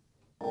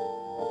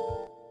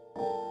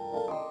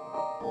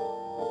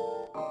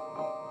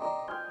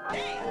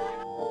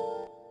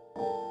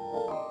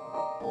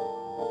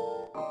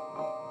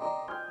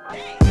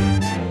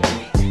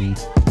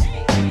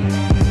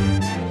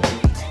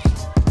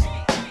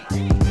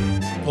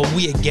 Well,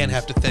 we again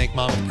have to thank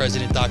Monmouth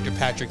President Dr.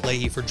 Patrick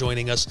Leahy for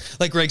joining us.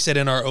 Like Greg said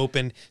in our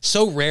open,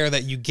 so rare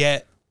that you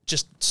get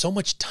just so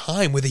much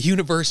time with a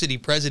university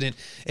president,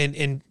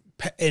 and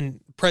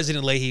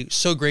President Leahy,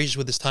 so gracious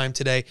with his time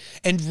today,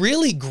 and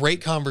really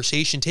great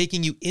conversation,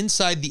 taking you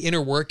inside the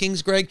inner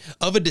workings, Greg,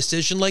 of a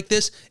decision like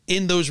this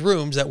in those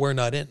rooms that we're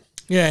not in.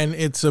 Yeah, and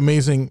it's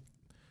amazing.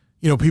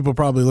 People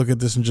probably look at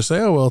this and just say,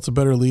 oh, well, it's a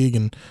better league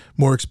and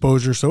more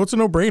exposure, so it's a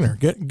no-brainer.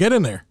 Get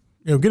in there.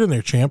 Get in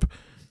there, champ.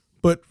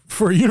 But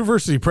for a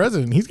university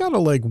president, he's got to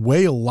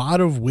weigh a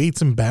lot of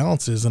weights and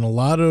balances and a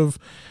lot of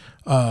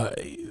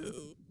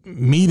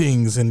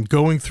meetings and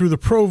going through the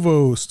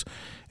provost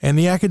and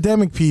the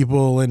academic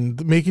people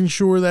and making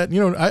sure that,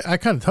 I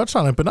kind of touched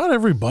on it, but not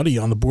everybody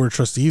on the board of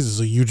trustees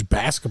is a huge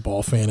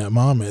basketball fan at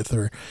Monmouth,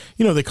 or,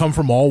 they come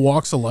from all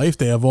walks of life.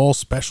 They have all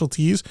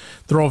specialties.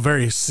 They're all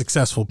very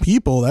successful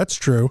people. That's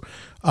true.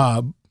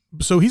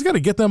 So he's got to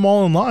get them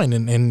all in line,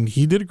 and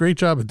he did a great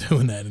job of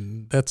doing that,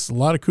 and that's a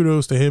lot of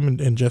kudos to him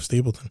and Jeff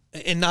Stapleton.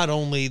 And not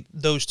only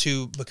those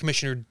two, but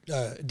Commissioner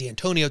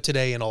D'Antonio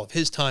today and all of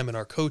his time, and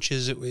our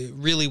coaches. It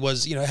really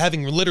was,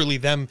 having literally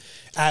them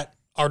at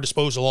our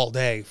disposal all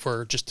day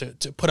for just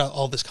to put out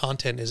all this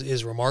content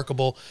is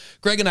remarkable.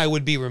 Greg and I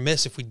would be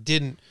remiss if we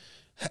didn't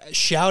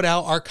shout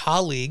out our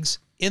colleagues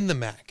in the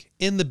MAC,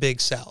 in the Big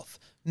South.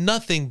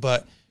 Nothing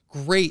but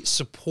great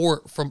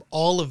support from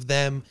all of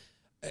them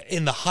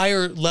in the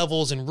higher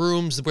levels and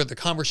rooms where the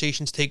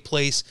conversations take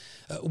place.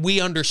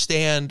 We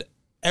understand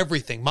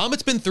everything.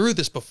 Monmouth's been through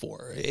this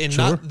before, and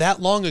Sure. not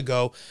that long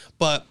ago,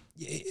 but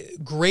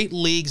great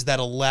leagues that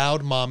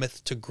allowed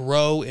Monmouth to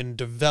grow and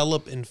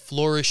develop and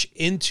flourish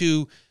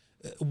into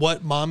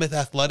what Monmouth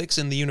Athletics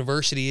and the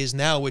university is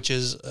now, which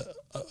is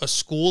a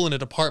school and a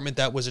department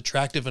that was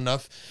attractive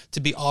enough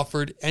to be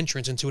offered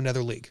entrance into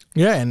another league.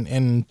 Yeah,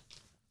 and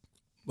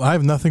I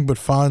have nothing but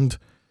fond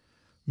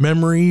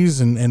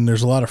memories, and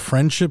there's a lot of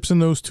friendships in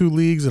those two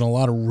leagues and a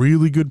lot of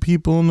really good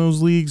people in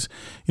those leagues.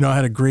 I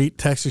had a great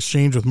text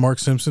exchange with Mark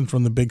Simpson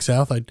from the Big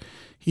South.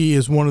 He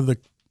is one of the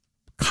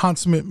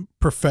consummate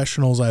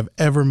professionals I've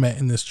ever met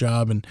in this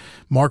job. And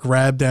Mark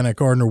Rabdan at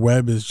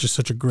Gardner-Webb is just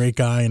such a great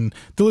guy. And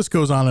the list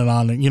goes on.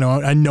 And, you know,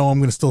 I know I'm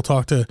going to still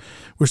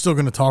we're still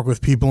going to talk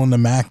with people in the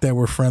MAC that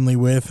we're friendly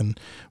with and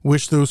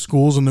wish those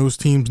schools and those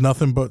teams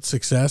nothing but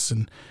success.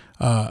 And,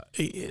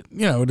 you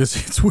know,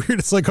 it's weird.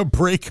 It's like a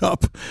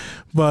breakup,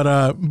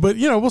 but,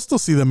 you know, we'll still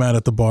see them out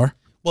at the bar.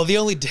 Well,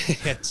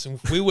 yes,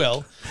 we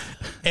will.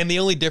 And the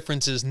only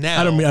difference is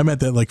now. I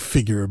meant that like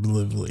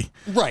figuratively.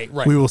 Right.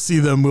 We will see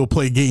them. We'll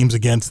play games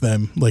against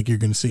them like you're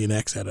going to see an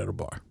ex-head at a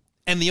bar.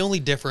 And the only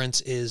difference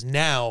is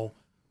now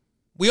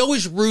we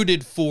always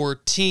rooted for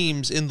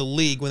teams in the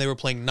league when they were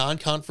playing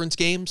non-conference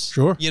games.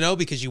 Sure. You know,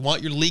 because you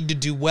want your league to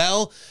do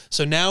well.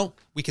 So now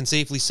we can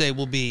safely say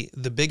we'll be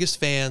the biggest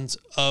fans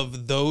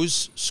of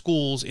those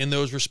schools in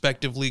those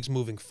respective leagues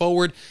moving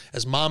forward,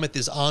 as Monmouth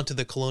is on to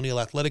the Colonial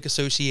Athletic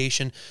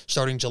Association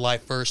starting July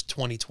 1st,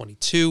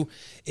 2022.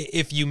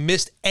 If you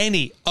missed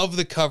any of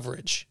the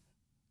coverage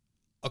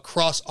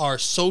across our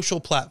social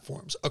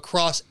platforms,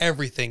 across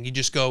everything, you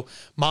just go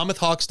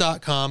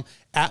MonmouthHawks.com,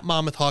 at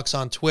MonmouthHawks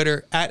on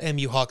Twitter, at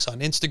MUHawks on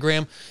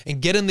Instagram,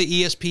 and get in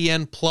the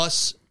ESPN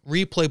Plus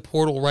replay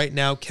portal right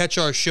now. Catch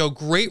our show.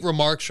 Great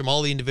remarks from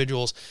all the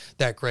individuals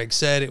that Greg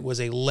said. It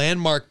was a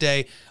landmark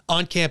day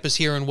on campus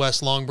here in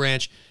West Long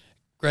Branch.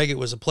 Greg, it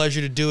was a pleasure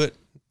to do it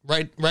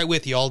right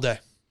with you all day.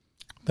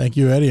 Thank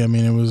you, Eddie. I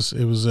mean, it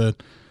was a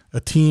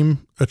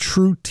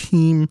true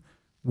team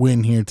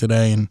win here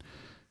today, and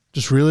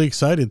just really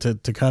excited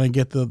to kind of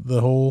get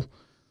the whole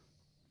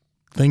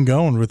thing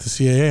going with the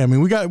CAA. I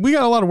mean, we got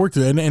a lot of work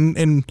to do,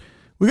 and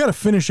we got to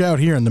finish out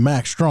here in the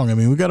MAC strong. I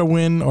mean, we got to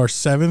win our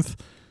 7th,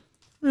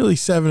 really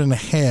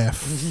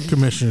 7.5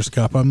 Commissioner's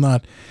Cup.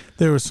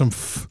 There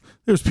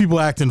was people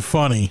acting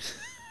funny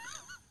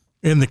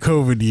in the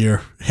COVID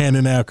year,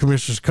 handing out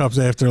Commissioner's Cups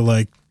after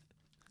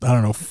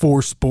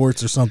 4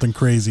 sports or something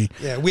crazy.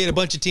 Yeah, we had a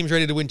bunch of teams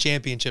ready to win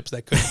championships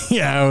that couldn't.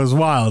 Yeah, it was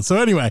wild. So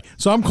anyway,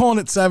 I'm calling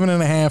it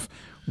 7.5.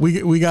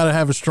 We got to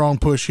have a strong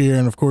push here,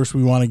 and of course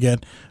we want to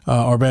get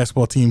our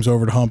basketball teams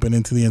over the hump and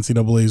into the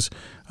NCAAs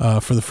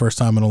for the first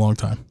time in a long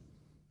time.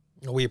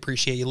 We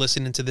appreciate you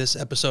listening to this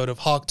episode of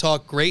Hawk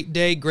Talk. Great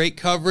day, great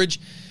coverage,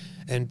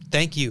 and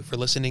thank you for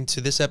listening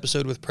to this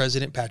episode with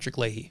President Patrick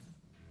Leahy.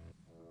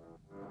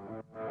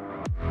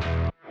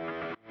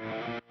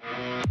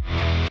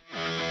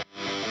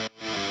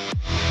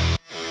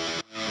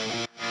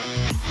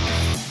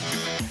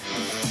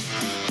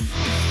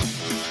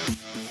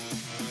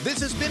 This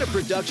has been a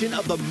production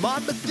of the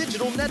Monmouth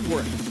Digital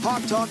Network.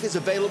 Hawk Talk is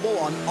available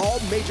on all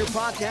major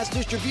podcast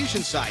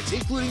distribution sites,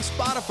 including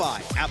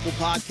Spotify, Apple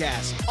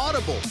Podcasts,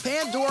 Audible,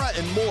 Pandora,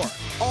 and more.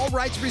 All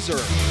rights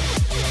reserved.